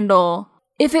can't handle...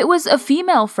 If it was a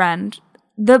female friend,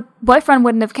 the boyfriend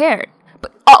wouldn't have cared.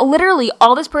 But literally,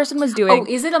 all this person was doing... Oh,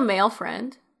 is it a male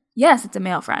friend? Yes, it's a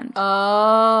male friend.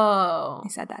 Oh. I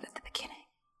said that at the beginning.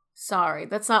 Sorry,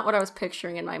 that's not what I was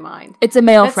picturing in my mind. It's a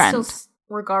male friend. Still,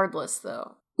 regardless,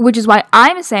 though. Which is why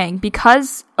I'm saying,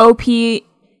 because OP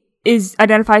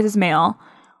identifies as male,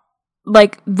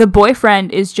 like, the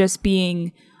boyfriend is just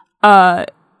being a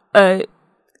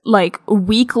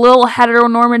weak little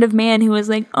heteronormative man who is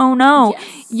like, oh no,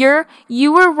 yes.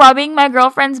 you were rubbing my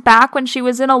girlfriend's back when she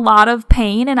was in a lot of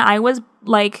pain and I was,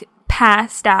 like,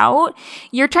 passed out.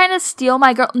 You're trying to steal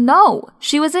my girl. No,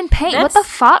 she was in pain. What the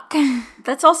fuck?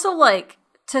 That's also, like,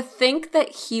 to think that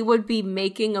he would be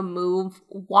making a move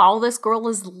while this girl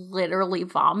is literally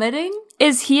vomiting.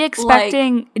 Is he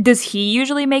expecting, does he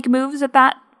usually make moves at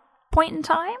that point in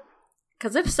time?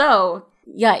 Because if so,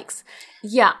 yikes.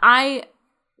 Yeah,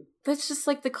 that's just,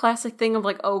 like, the classic thing of,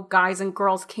 like, oh, guys and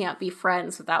girls can't be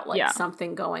friends without, like,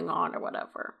 something going on or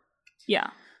whatever. Yeah.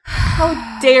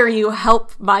 How dare you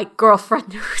help my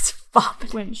girlfriend who's vomiting?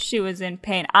 When she was in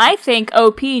pain. I think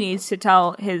OP needs to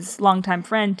tell his longtime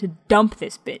friend to dump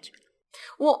this bitch.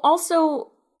 Well,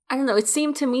 also, I don't know, it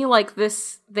seemed to me like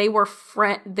they were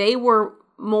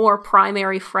more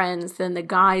primary friends than the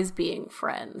guys being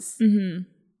friends. Mm-hmm.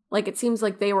 Like, it seems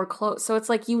like they were close. So it's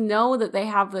like, you know that they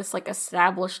have this, like,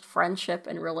 established friendship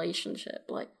and relationship.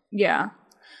 Like, yeah.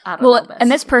 I don't know.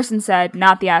 And this person said,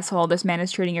 not the asshole, this man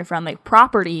is treating your friend like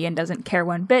property and doesn't care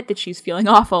one bit that she's feeling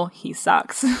awful. He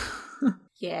sucks.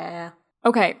 Yeah.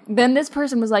 Okay, then this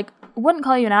person was like, wouldn't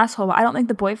call you an asshole, but I don't think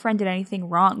the boyfriend did anything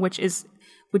wrong, which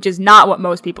which is not what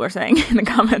most people are saying in the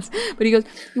comments. But he goes,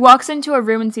 he walks into a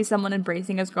room and sees someone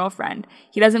embracing his girlfriend.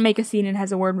 He doesn't make a scene and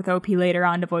has a word with OP later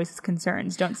on to voice his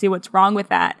concerns. Don't see what's wrong with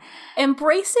that.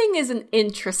 Embracing is an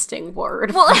interesting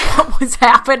word. Well, what was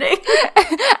happening?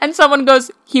 And someone goes,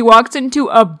 he walks into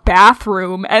a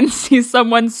bathroom and sees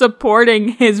someone supporting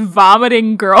his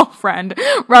vomiting girlfriend.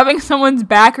 Rubbing someone's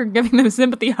back or giving them a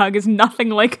sympathy hug is nothing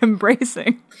like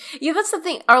embracing. Yeah, that's the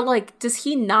thing. Or, like, does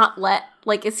he not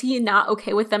is he not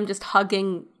okay with them just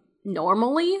hugging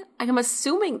normally? I'm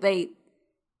assuming they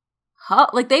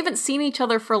hug. Like, they haven't seen each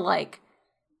other for, like,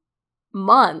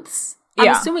 months. I'm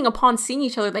assuming upon seeing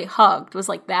each other, they hugged. Was,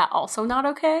 like, that also not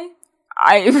okay?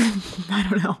 I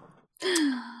don't know.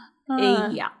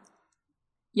 Yeah.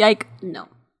 Yike. No.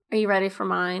 Are you ready for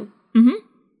mine? Mm-hmm.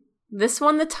 This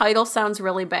one, the title sounds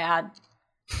really bad,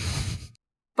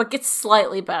 but gets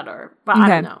slightly better. But Okay. I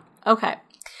don't know. Okay.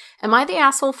 Am I the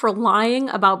asshole for lying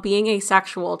about being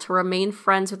asexual to remain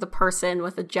friends with a person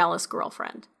with a jealous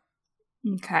girlfriend?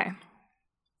 Okay.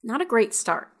 Not a great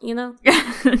start, you know?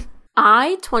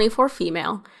 I, 24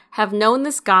 female, have known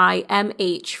this guy,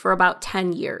 MH, for about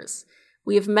 10 years.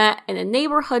 We have met in a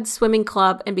neighborhood swimming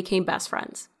club and became best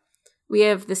friends. We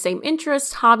have the same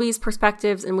interests, hobbies,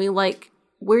 perspectives, and we were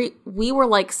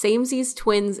like samesies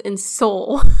twins in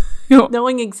soul,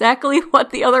 knowing exactly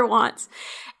what the other wants,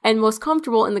 and most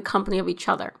comfortable in the company of each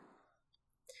other.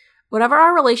 Whatever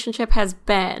our relationship had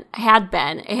been,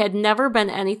 it had never been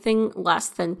anything less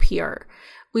than pure.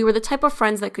 We were the type of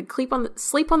friends that could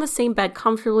sleep on the same bed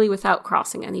comfortably without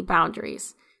crossing any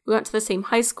boundaries. We went to the same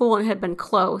high school and had been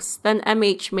close. Then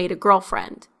MH made a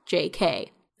girlfriend,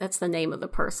 JK. That's the name of the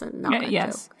person, not that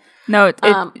yes. joke. No,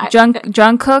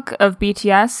 Jungkook of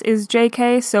BTS is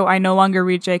JK, so I no longer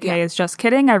read JK as just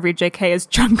kidding. I read JK as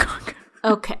Jungkook.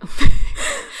 Okay.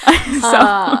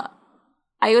 So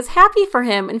I was happy for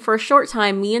him, and for a short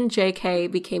time, me and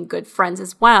JK became good friends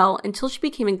as well, until she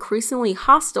became increasingly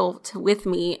hostile with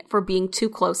me for being too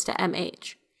close to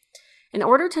MH. In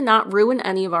order to not ruin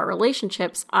any of our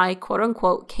relationships, I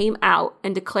quote-unquote came out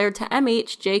and declared to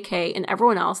MH, JK, and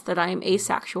everyone else that I am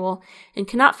asexual and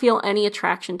cannot feel any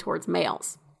attraction towards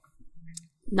males.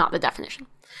 Not the definition.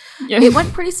 Yeah. It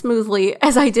went pretty smoothly,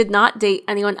 as I did not date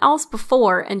anyone else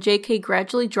before, and JK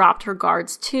gradually dropped her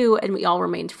guards too, and we all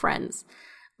remained friends.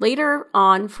 Later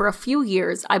on, for a few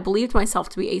years, I believed myself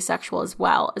to be asexual as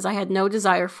well, as I had no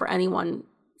desire for anyone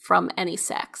from any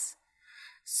sex.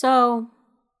 So,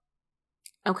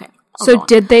 okay. So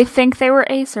did they think they were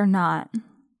ace or not?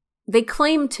 They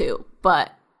claim to,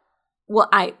 but,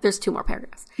 there's two more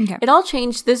paragraphs. Okay. It all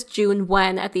changed this June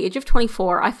when, at the age of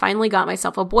 24, I finally got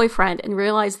myself a boyfriend and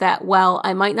realized that,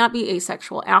 I might not be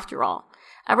asexual after all.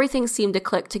 Everything seemed to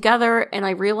click together, and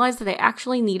I realized that I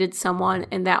actually needed someone,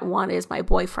 and that one is my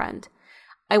boyfriend.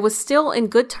 I was still in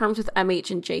good terms with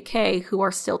MH and JK, who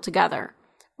are still together.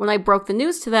 When I broke the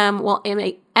news to them, while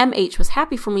MH was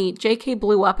happy for me, JK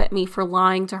blew up at me for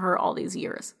lying to her all these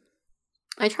years.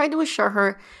 I tried to assure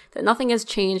her that nothing has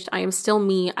changed, I am still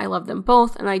me, I love them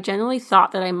both, and I genuinely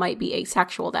thought that I might be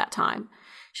asexual that time.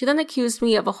 She then accused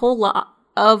me of a whole lot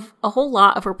of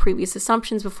her previous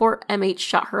assumptions before MH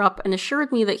shut her up and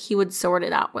assured me that he would sort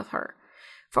it out with her.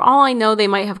 For all I know, they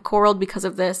might have quarreled because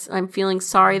of this, and I'm feeling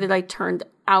sorry that it turned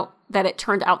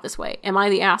out this way. Am I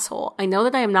the asshole? I know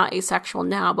that I am not asexual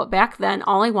now, but back then,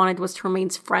 all I wanted was to remain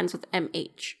friends with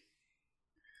MH.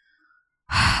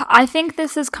 I think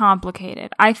this is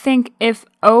complicated. I think if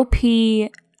OP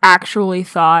actually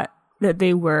thought that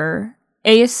they were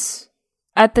ace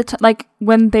at the like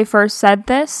when they first said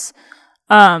this,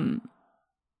 then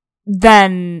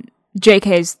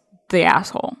JK's the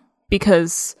asshole,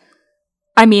 because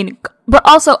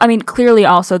clearly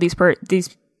also these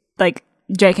like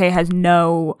JK has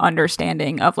no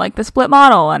understanding of like the split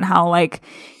model and how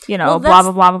blah blah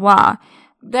blah blah blah.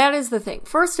 That is the thing.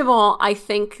 First of all, I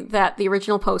think that the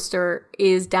original poster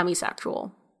is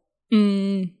demisexual.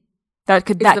 That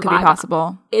could be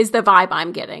possible. Is the vibe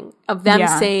I'm getting of them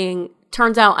saying,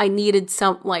 turns out I needed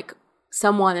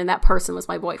someone and that person was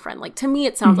my boyfriend. Like, to me,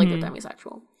 it sounds like they're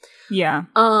demisexual. Yeah.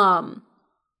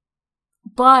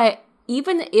 But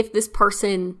even if this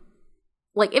person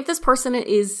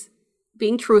is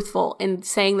being truthful and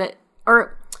saying that,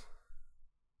 or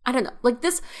I don't know,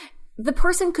 the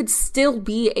person could still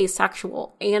be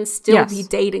asexual and still be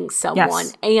dating someone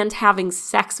and having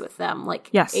sex with them.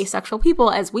 Asexual people,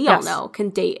 as we all know,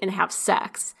 can date and have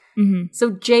sex. Mm-hmm.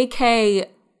 So JK,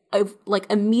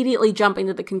 immediately jumping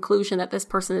to the conclusion that this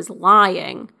person is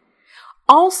lying.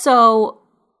 Also,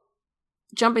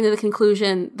 jumping to the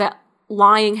conclusion that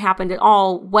lying happened at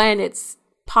all when it's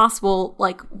possible,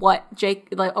 like, what Jake,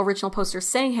 the original poster is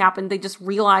saying happened. They just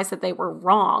realized that they were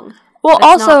wrong. Well,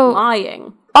 That's also not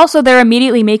lying. Also, they're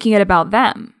immediately making it about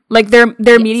them. Like, they're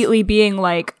immediately being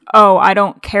like, oh, I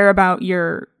don't care about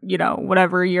your, you know,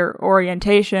 whatever your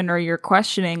orientation or your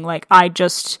questioning. Like, I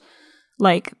just,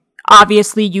 like,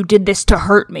 obviously you did this to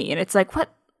hurt me. And it's like,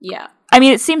 what? Yeah. I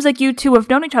mean, it seems like you two have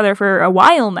known each other for a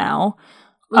while now.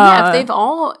 Well, yeah, if they've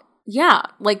all, yeah,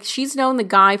 like, she's known the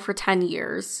guy for 10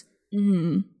 years.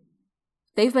 Mm-hmm.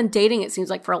 They've been dating, it seems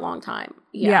like, for a long time.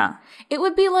 Yeah. It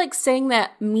would be like saying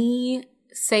that me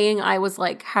saying I was,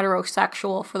 like,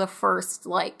 heterosexual for the first,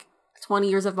 like, 20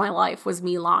 years of my life was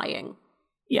me lying.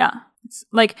 Yeah. It's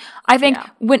like, I think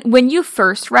when you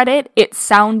first read it, it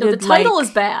sounded like... the title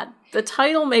is bad. The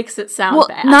title makes it sound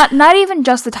bad. Not even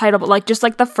just the title, but, like, just,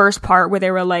 like, the first part where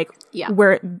they were, like,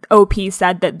 where OP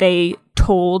said that they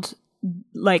told,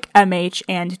 like, MH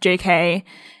and JK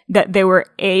that they were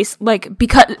ace. Like,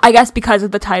 because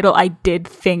of the title, I did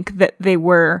think that they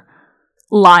were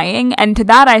lying. And to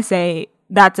that, I say,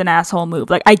 that's an asshole move.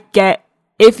 Like, I get,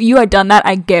 if you had done that,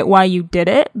 I get why you did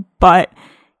it, but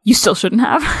you still shouldn't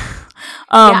have.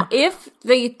 If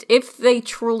they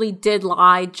truly did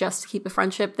lie just to keep a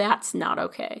friendship, that's not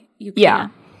okay. You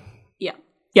can't.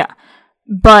 Yeah.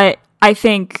 But I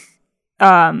think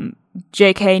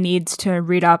JK needs to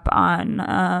read up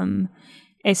on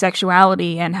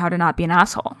asexuality and how to not be an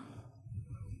asshole.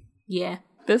 Yeah.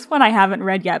 This one I haven't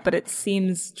read yet, but it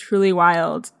seems truly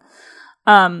wild.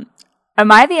 Am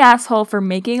I the asshole for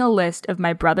making a list of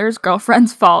my brother's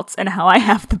girlfriend's faults and how I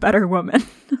have the better woman?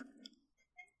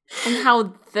 And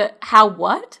how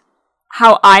what?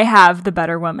 How I have the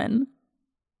better woman.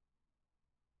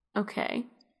 Okay.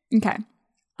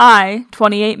 I,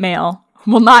 28 male,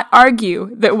 will not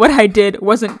argue that what I did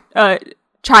wasn't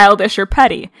childish or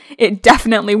petty. It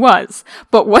definitely was.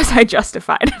 But was I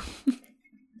justified?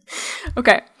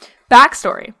 Okay.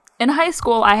 Backstory. In high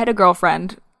school, I had a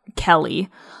girlfriend, Kelly,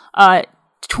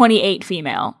 28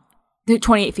 female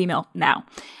now.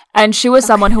 And she was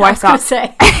someone who I thought...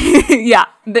 say. Yeah.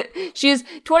 She's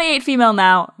 28 female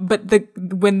now, but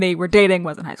when they were dating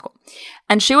was in high school.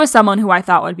 And she was someone who I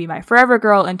thought would be my forever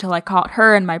girl until I caught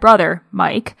her and my brother,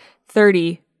 Mike,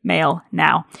 30 male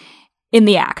now, in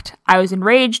the act. I was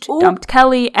enraged, dumped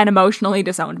Kelly, and emotionally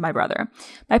disowned my brother.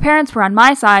 My parents were on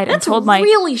my side and told Mike...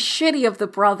 That's really shitty of the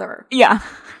brother. Yeah.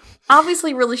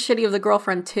 Obviously really shitty of the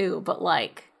girlfriend too, but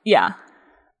like... Yeah.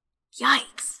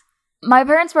 Yikes. My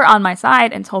parents were on my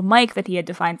side and told Mike that he had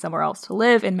to find somewhere else to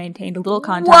live and maintained a little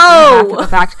contact Whoa! After the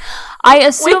fact. I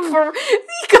assume...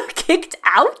 he got kicked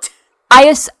out?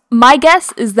 My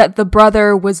guess is that the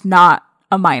brother was not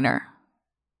a minor.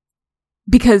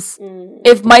 Because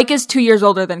if Mike is 2 years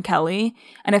older than Kelly,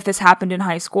 and if this happened in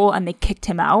high school and they kicked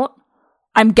him out,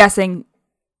 I'm guessing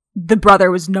the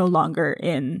brother was no longer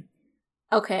in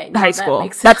high school.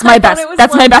 That's my best.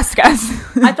 That's my best guess.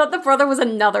 I thought the brother was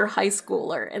another high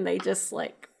schooler, and they just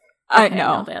like. I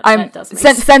know. That does make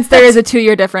sense. Since there is a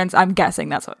 2-year difference, I'm guessing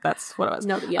that's what it was.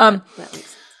 No, yeah, that makes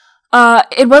sense.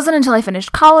 It wasn't until I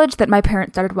finished college that my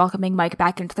parents started welcoming Mike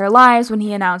back into their lives when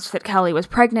he announced that Kelly was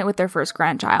pregnant with their first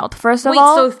grandchild. First of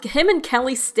all... so him and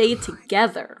Kelly stayed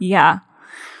together? Yeah.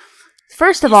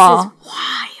 First of all... This is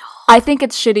wild. I think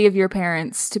it's shitty of your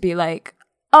parents to be like,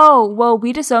 oh, well,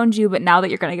 we disowned you, but now that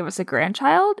you're going to give us a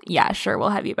grandchild? Yeah, sure, we'll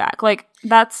have you back. Like,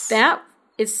 That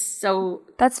is so...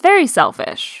 That's very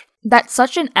selfish. That's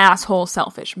such an asshole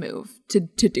selfish move to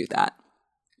do that.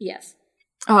 Yes.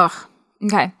 Ugh.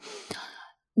 Okay.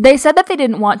 They said that they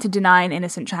didn't want to deny an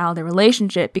innocent child a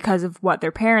relationship because of what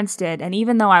their parents did, and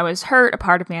even though I was hurt, a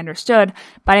part of me understood,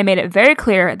 but I made it very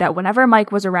clear that whenever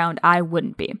Mike was around, I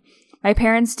wouldn't be. My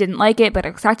parents didn't like it, but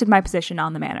accepted my position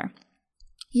on the matter.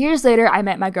 Years later, I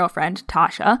met my girlfriend,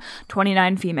 Tasha,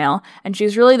 29 female, and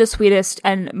she's really the sweetest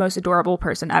and most adorable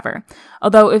person ever.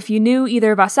 Although if you knew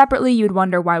either of us separately, you'd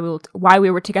wonder why we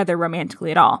were together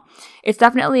romantically at all. It's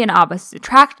definitely an opposite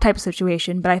attract type of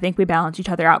situation, but I think we balance each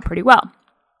other out pretty well.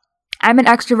 I'm an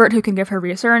extrovert who can give her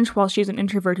reassurance, while she's an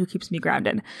introvert who keeps me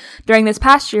grounded. During this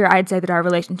past year, I'd say that our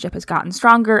relationship has gotten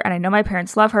stronger, and I know my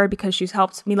parents love her because she's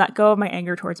helped me let go of my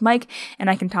anger towards Mike, and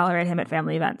I can tolerate him at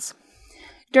family events.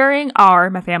 During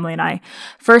my family and I,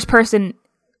 first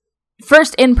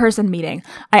in-person meeting,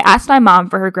 I asked my mom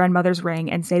for her grandmother's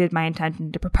ring and stated my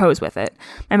intention to propose with it.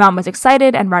 My mom was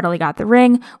excited and readily got the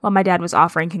ring, while my dad was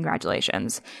offering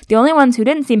congratulations. The only ones who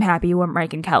didn't seem happy were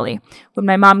Mike and Kelly. When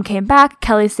my mom came back,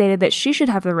 Kelly stated that she should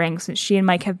have the ring since she and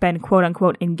Mike have been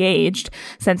quote-unquote engaged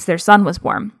since their son was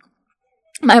born.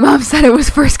 My mom said it was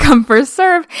first come, first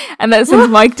serve, and that since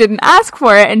Mike didn't ask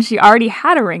for it and she already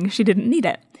had a ring, she didn't need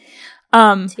it.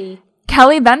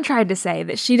 Kelly then tried to say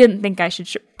that she didn't think I should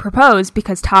propose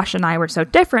because Tasha and I were so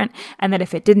different, and that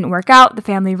if it didn't work out, the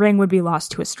family ring would be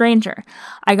lost to a stranger.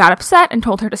 I got upset and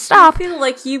told her to stop. I feel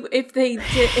like if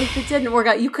it didn't work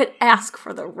out, you could ask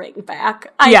for the ring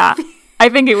back. I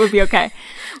think it would be okay.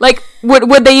 Like,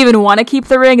 would they even want to keep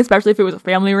the ring, especially if it was a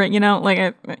family ring? You know,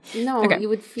 like no, okay. You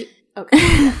would feel okay.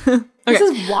 This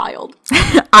is wild.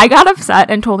 I got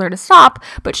upset and told her to stop,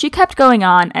 but she kept going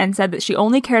on and said that she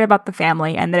only cared about the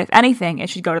family and that if anything, it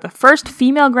should go to the first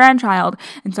female grandchild,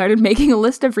 and started making a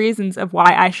list of reasons of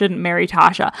why I shouldn't marry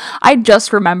Tasha. I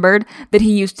just remembered that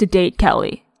he used to date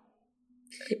Kelly.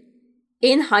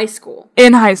 In high school.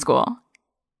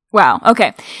 Wow,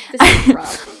 okay. This is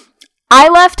rough. I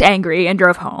left angry and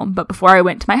drove home, but before I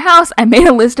went to my house, I made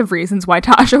a list of reasons why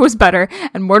Tasha was better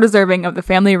and more deserving of the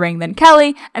family ring than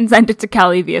Kelly, and sent it to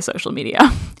Kelly via social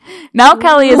media. Now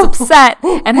Kelly is upset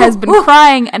and has been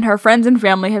crying, and her friends and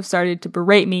family have started to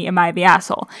berate me. Am I the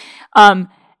asshole?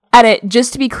 Edit,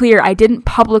 just to be clear, I didn't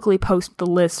publicly post the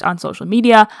list on social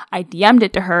media. I DM'd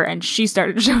it to her, and she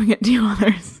started showing it to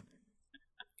others.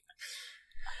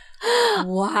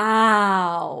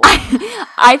 Wow.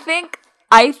 I think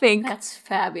that's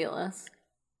fabulous.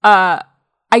 I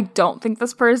don't think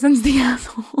this person's the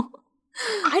asshole.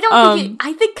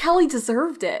 I think Kelly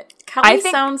deserved it. Kelly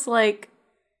sounds like...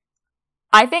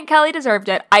 I think Kelly deserved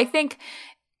it. I think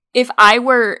if I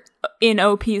were in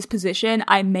OP's position,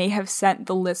 I may have sent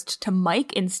the list to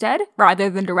Mike instead, rather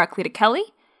than directly to Kelly.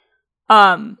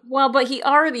 Well, but he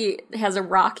already has a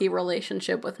rocky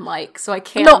relationship with Mike, so I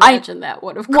can't imagine that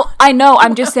would have gone. Well, I know.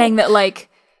 I'm just saying that, like...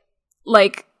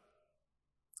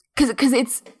 Because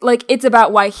it's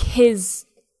about why his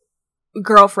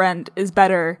girlfriend is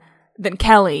better than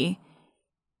Kelly.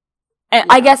 And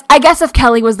yeah. I guess if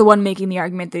Kelly was the one making the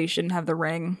argument that he shouldn't have the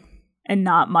ring and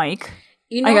not Mike,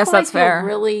 you know, I guess who that's I feel fair.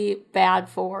 Really bad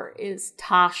for is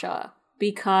Tasha,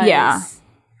 because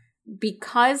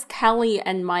Kelly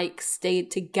and Mike stayed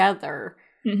together.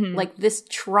 Mm-hmm. Like, this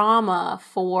trauma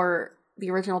for the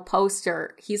original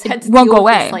poster, he's had to deal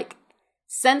with this, like,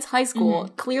 since high school,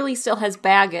 clearly still has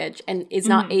baggage and is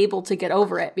not able to get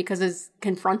over it because is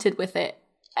confronted with it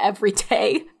every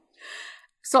day.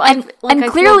 So I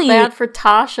clearly feel bad for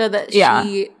Tasha that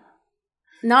she,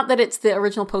 not that it's the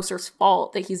original poster's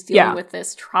fault that he's dealing with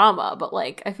this trauma, but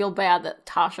like I feel bad that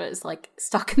Tasha is like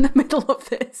stuck in the middle of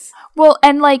this. Well,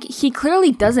 and like he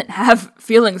clearly doesn't have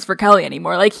feelings for Kelly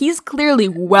anymore. Like he's clearly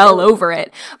well over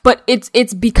it, but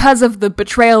it's because of the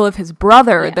betrayal of his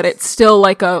brother that it's still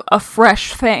like a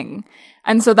fresh thing.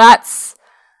 And so that's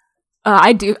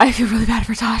I feel really bad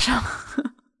for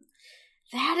Tasha.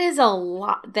 That is a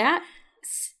lot.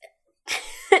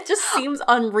 It just seems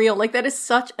unreal. Like, that is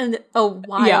such a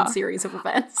wild series of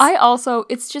events.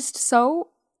 It's just so,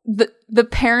 the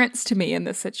parents to me in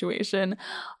this situation,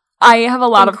 I have a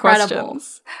lot of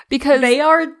questions. Because they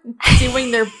are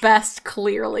doing their best,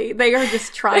 clearly. They are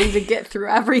just trying to get through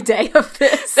every day of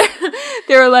this.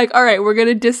 They're like, all right, we're going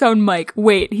to disown Mike.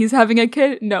 Wait, he's having a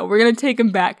kid? No, we're going to take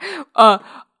him back. OP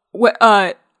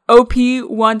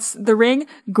wants the ring?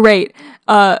 Great.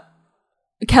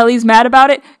 Kelly's mad about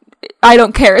it? I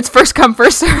don't care. It's first come,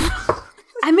 first serve.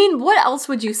 I mean, what else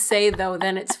would you say, though,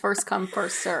 than it's first come,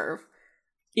 first serve?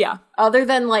 Yeah. Other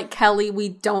than, like, Kelly, we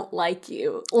don't like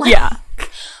you. Like, yeah.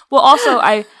 Well, also,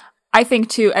 I think,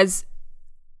 too, as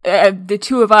the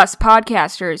two of us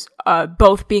podcasters,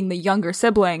 both being the younger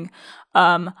sibling,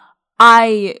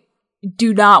 I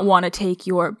do not want to take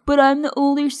your, but I'm the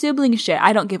older sibling shit.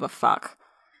 I don't give a fuck.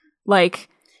 Like...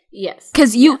 Yes.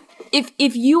 Because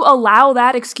if you allow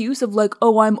that excuse of like,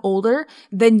 oh, I'm older,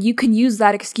 then you can use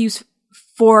that excuse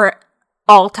for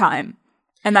all time.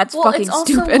 And that's fucking stupid.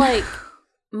 It's also like,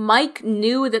 Mike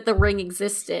knew that the ring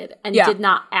existed and did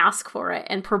not ask for it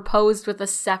and proposed with a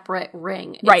separate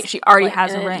ring. Right, she already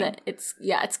has a ring.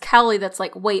 It's Kelly that's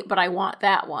like, wait, but I want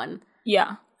that one.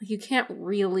 Yeah. You can't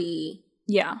really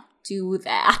do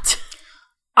that.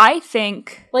 I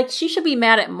think... Like, she should be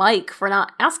mad at Mike for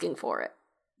not asking for it.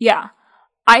 Yeah.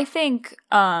 I think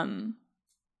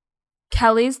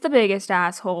Kelly's the biggest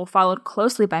asshole, followed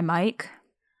closely by Mike.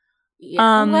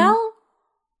 Yeah.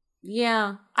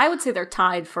 Yeah. I would say they're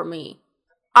tied for me.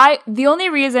 The only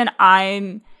reason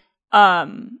I'm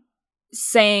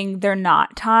saying they're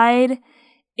not tied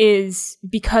is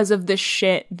because of the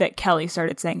shit that Kelly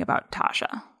started saying about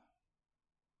Tasha.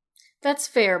 That's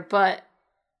fair, but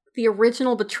the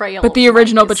original betrayal.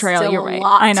 You're right.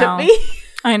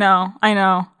 I know. I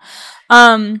know.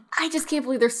 I just can't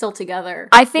believe they're still together.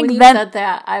 I think when you said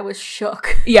that, I was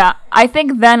shook. Yeah, I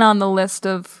think then on the list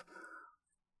of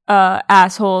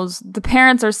assholes, the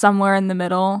parents are somewhere in the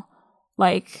middle.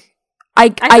 Like,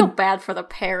 I feel bad for the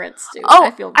parents, dude.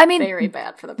 I feel very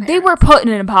bad for the parents. They were put in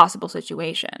an impossible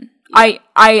situation. Yeah.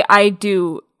 I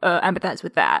do empathize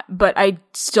with that, but I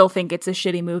still think it's a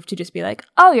shitty move to just be like,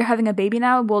 oh, you're having a baby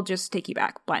now? We'll just take you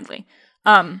back blindly.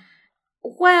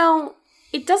 Well,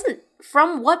 it doesn't,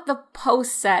 from what the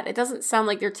post said, it doesn't sound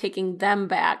like they're taking them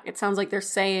back. It sounds like they're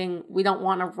saying we don't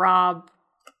want to rob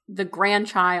the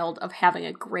grandchild of having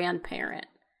a grandparent.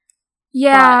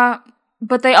 Yeah,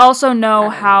 but they also know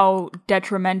how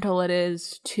detrimental it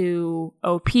is to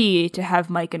OP to have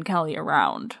Mike and Kelly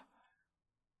around.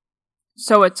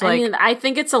 So it's like... I mean, I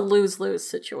think it's a lose-lose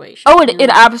situation. Oh, it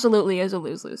absolutely is a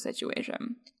lose-lose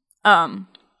situation.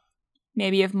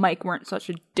 Maybe if Mike weren't such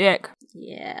a dick.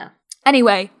 Yeah.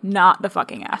 Anyway, not the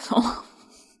fucking asshole.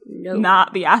 No.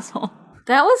 Not the asshole.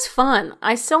 That was fun.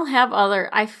 I still have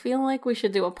I feel like we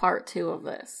should do a part 2 of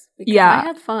this. Because I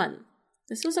had fun.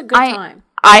 This was a good time.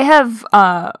 I have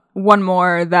one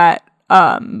more that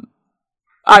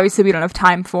obviously we don't have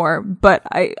time for, but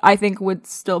I think would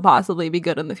still possibly be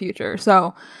good in the future.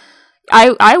 So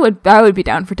I would be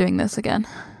down for doing this again.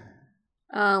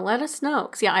 Let us know.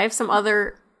 'Cause I have some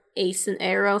other Ace and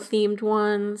Arrow themed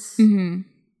ones. Mm-hmm.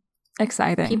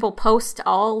 Exciting. People post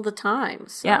all the time.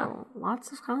 So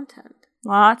lots of content.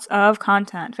 Lots of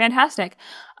content. Fantastic.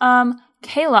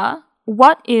 Kayla,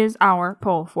 what is our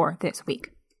poll for this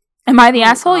week? Am I the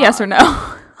asshole? God. Yes or no?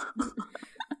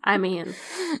 I mean,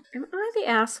 am I the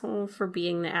asshole for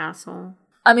being the asshole?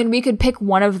 I mean, we could pick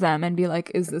one of them and be like,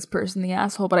 is this person the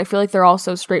asshole? But I feel like they're all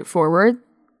so straightforward,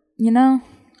 you know?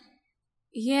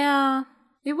 Yeah.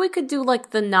 Maybe we could do like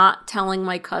the not telling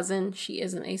my cousin she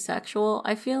isn't asexual.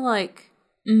 I feel like...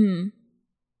 Mm-hmm.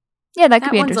 Yeah, that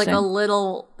could be interesting.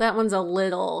 That one's a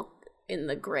little in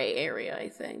the gray area, I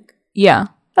think. Yeah.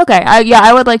 Okay.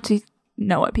 I would like to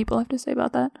know what people have to say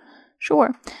about that.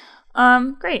 Sure.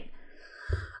 Great.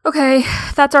 Okay,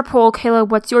 that's our poll. Kayla,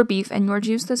 what's your beef and your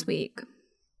juice this week?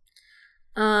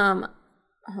 Hold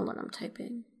on, I'm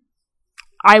typing.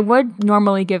 I would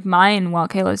normally give mine while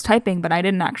Kayla's typing, but I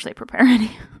didn't actually prepare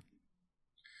any.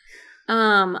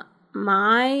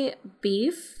 My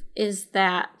beef is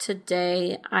that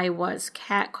today I was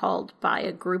catcalled by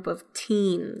a group of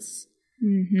teens.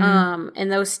 Mm-hmm.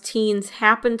 And those teens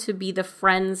happen to be the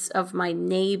friends of my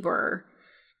neighbor.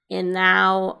 And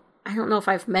now, I don't know if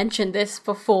I've mentioned this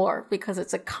before because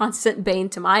it's a constant bane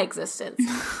to my existence,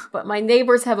 but my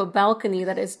neighbors have a balcony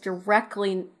that is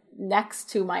directly next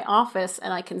to my office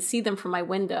and I can see them from my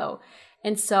window.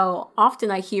 And so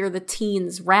often I hear the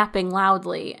teens rapping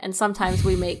loudly and sometimes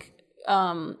we make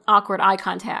awkward eye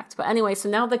contact. But anyway, so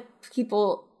now the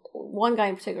people, one guy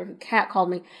in particular who catcalled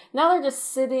me, now they're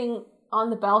just sitting on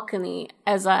the balcony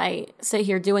as I sit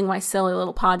here doing my silly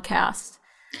little podcast.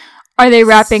 Are they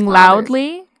rapping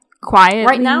loudly? Quietly?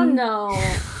 Right now, no.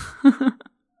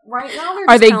 Right now, they're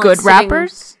Are they good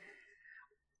rappers?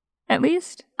 At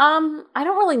least? I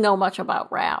don't really know much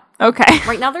about rap. Okay.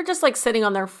 Right now, they're just, like, sitting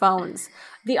on their phones.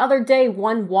 The other day,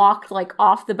 one walked, like,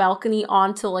 off the balcony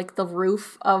onto, like, the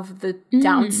roof of the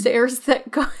downstairs that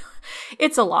go...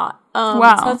 It's a lot.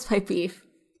 Wow. So that's my beef.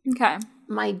 Okay.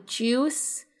 My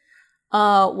juice...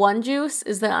 one juice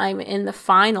is that I'm in the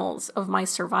finals of my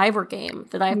Survivor game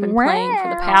that I've been playing for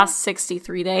the past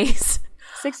 63 days.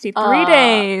 63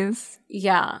 days.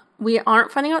 Yeah. We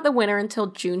aren't finding out the winner until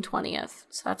June 20th.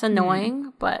 So that's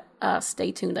annoying, but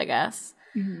stay tuned, I guess.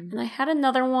 Mm-hmm. And I had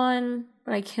another one,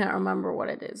 but I can't remember what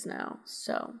it is now.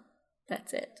 So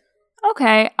that's it.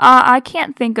 Okay. I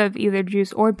can't think of either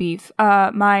juice or beef.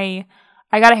 I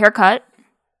got a haircut.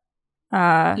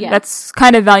 That's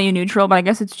kind of value neutral, but I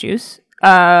guess it's juice.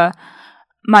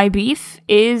 My beef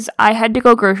is I had to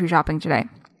go grocery shopping today.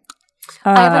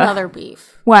 I have another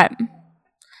beef. What?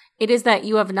 It is that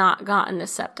you have not gotten a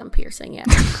septum piercing yet.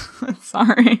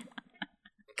 Sorry.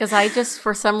 Because I just,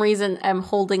 for some reason, am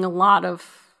holding a lot of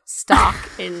stock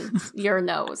in your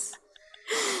nose.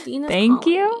 Dean is Thank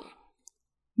you.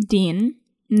 me. Dean?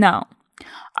 No.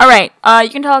 All right.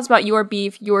 You can tell us about your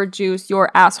beef, your juice,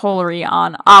 your assholery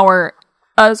on our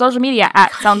social media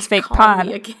at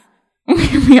SoundsFakePod.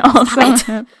 We also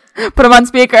put them on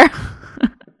speaker.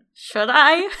 Should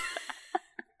I?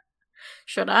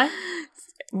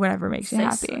 Whatever makes you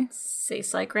happy. Say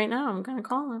psych right now. I'm gonna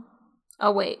call him.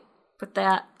 Oh wait, but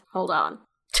that. Hold on.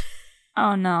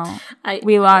 Oh no,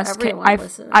 we lost.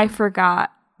 I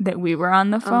forgot that we were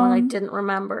on the phone. What I didn't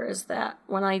remember is that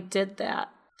when I did that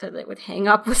it would hang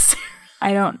up with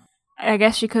Sarah. I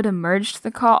guess she could have merged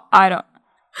the call.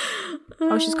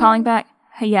 Oh, she's calling back.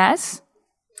 Yes.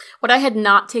 What I had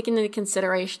not taken into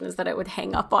consideration is that it would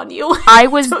hang up on you. I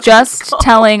was just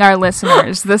telling our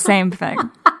listeners the same thing.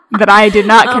 that I did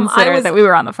not consider that we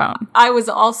were on the phone. I was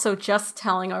also just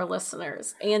telling our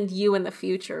listeners and you in the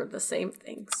future the same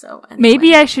thing. So anyway.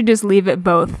 Maybe I should just leave it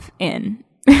both in.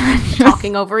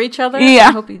 Talking over each other? Yeah.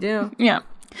 I hope you do. Yeah.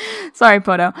 Sorry,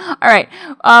 Poto. All right.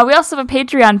 We also have a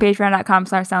Patreon,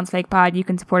 patreon.com/soundsfakepod. You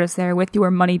can support us there with your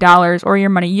money dollars or your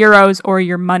money euros or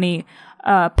your money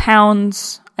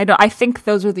pounds. I think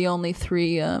those are the only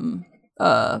three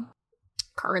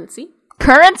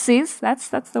currencies. That's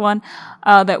the one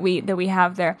that we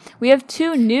have there. We have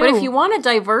two new. But if you want to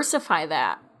diversify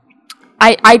that,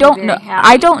 I don't know.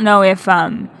 I don't know if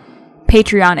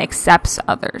Patreon accepts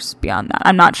others beyond that.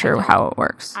 I'm not sure how it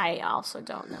works. I also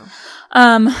don't know.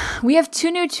 We have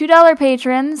two new $2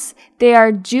 patrons. They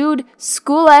are Jude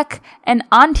Skulek and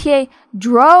Antje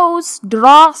Dross.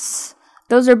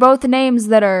 Those are both names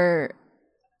that are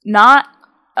not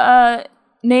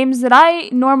names that I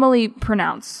normally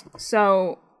pronounce.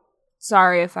 So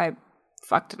sorry if I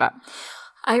fucked it up.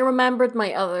 I remembered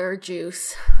my other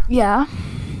juice. Yeah.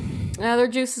 The other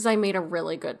juice is I made a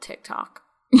really good TikTok.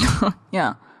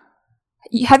 Yeah.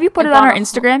 Have you put it on our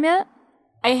Instagram yet?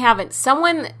 I haven't.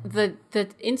 Someone, the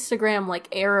Instagram, like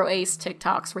Arrow Ace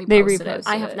TikToks reposted it.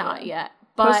 I have not yet.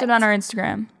 But post it on our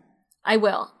Instagram. I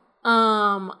will.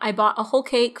 I bought a whole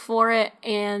cake for it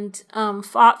and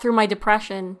fought through my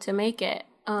depression to make it.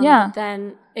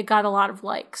 Then it got a lot of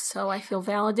likes, so I feel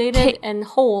validated and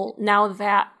whole now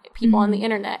that people on the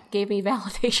internet gave me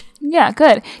validation. Yeah,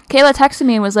 good. Kayla texted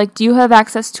me and was like, "Do you have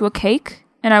access to a cake?"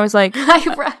 And I was like, no.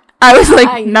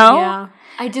 Yeah.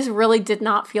 I just really did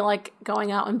not feel like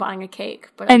going out and buying a cake,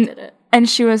 but I did it. And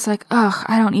she was like, "Ugh,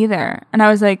 I don't either." And I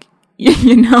was like,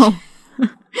 you know,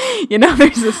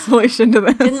 there's a solution to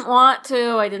this. I didn't want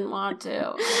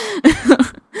to.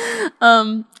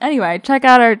 Anyway, check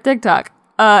out our TikTok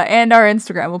and our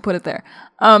Instagram. We'll put it there.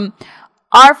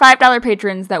 Our $5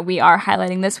 patrons that we are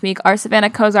highlighting this week are Savannah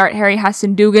Cozart, Harry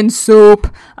Heston, Dugan Soup,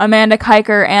 Amanda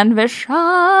Kiker, and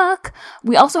Vishak.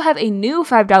 We also have a new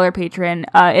 $5 patron.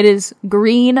 It is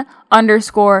Green_Sarah.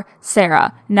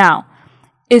 Now,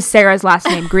 is Sarah's last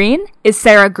name Green? Is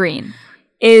Sarah Green?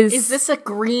 Is this a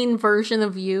green version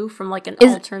of you from like an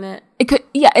alternate? It could,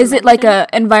 yeah. Is it like a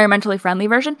environmentally friendly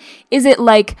version? Is it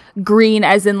like green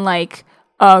as in like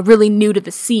really new to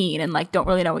the scene and like don't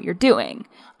really know what you're doing?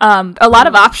 A lot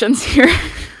of options here.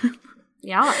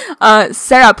 Yeah.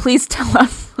 Sarah, please tell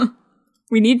us.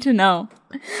 We need to know.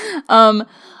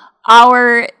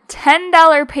 Our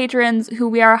 $10 patrons who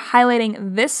we are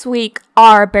highlighting this week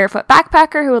are Barefoot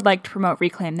Backpacker, who would like to promote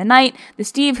Reclaim the Night, the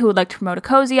Steve, who would like to promote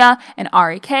Ecosia, and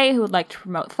REK, who would like to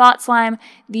promote Thought Slime.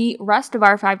 The rest of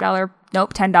our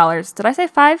 $10. Did I say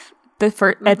 5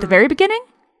 at the very beginning?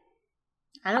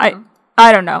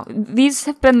 I don't know. These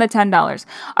have been the $10.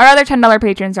 Our other $10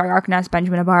 patrons are Arkness,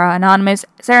 Benjamin Ibarra, Anonymous,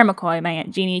 Sarah McCoy, My Aunt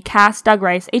Jeannie, Cass, Doug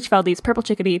Rice, H. Valdez, Purple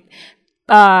Chickadee,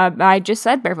 I just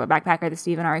said Barefoot Backpacker, the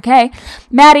Steve and RK,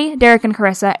 Maddie, Derek and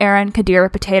Carissa, Aaron, Kadir,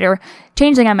 Potato,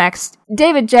 Changeling MX,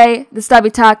 David J, The Stubby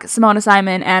Tuck, Simona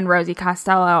Simon, and Rosie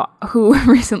Costello, who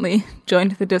recently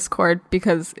joined the Discord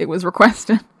because it was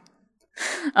requested.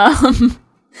 I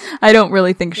don't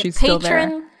really think she's still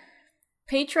there.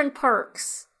 Patron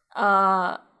perks.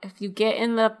 If you get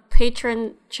in the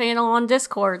patron channel on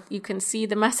Discord, you can see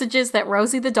the messages that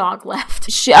Rosie the dog left.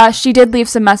 She did leave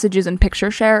some messages in picture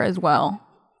share as well.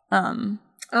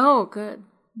 Oh, good.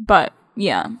 But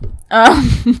yeah.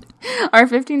 Our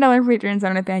 $15 patrons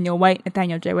are Nathaniel White,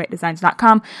 Nathaniel J. White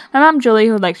Designs.com, my mom Julie,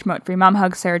 who would like to promote Free Mom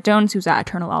Hugs, Sarah Jones, who's at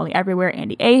Eternal Ollie Everywhere,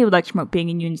 Andy A, who would like to promote Being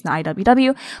in Unions in the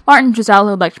IWW, Martin Giselle,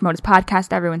 who would like to promote his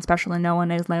podcast, Everyone's Special and No One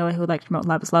Is, Layla, who would like to promote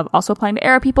Love is Love, also applying to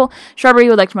Arrow people, Shrubbery,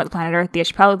 who would like to promote The Planet Earth, The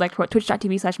Chappelle, who would like to promote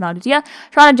twitch.tv/Melodia,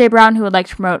 Shauna J. Brown, who would like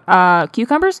to promote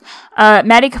Cucumbers,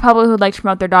 Maddie Capablo, who would like to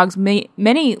promote their dogs Minnie,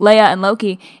 Leia, and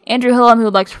Loki, Andrew Hillam, who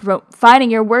would like to promote Finding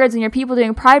Your Words and Your People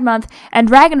during Pride Month, and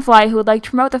Dragonfly, who would like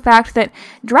to promote the fact that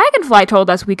Dragonfly told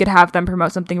us we could have them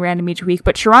promote something random each week,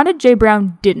 but Sharonda J.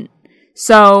 Brown didn't.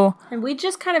 So... And we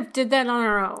just kind of did that on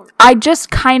our own. I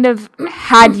just kind of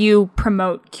had you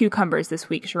promote Cucumbers this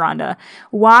week, Sharonda.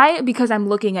 Why? Because I'm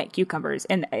looking at Cucumbers,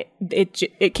 and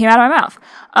it came out of my mouth.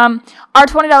 Our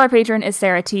 $20 patron is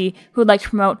Sarah T., who would like to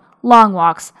promote Long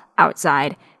Walks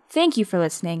Outside. Thank you for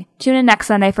listening. Tune in next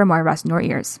Sunday for more of us in your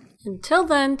ears. Until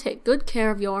then, take good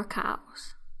care of your cow.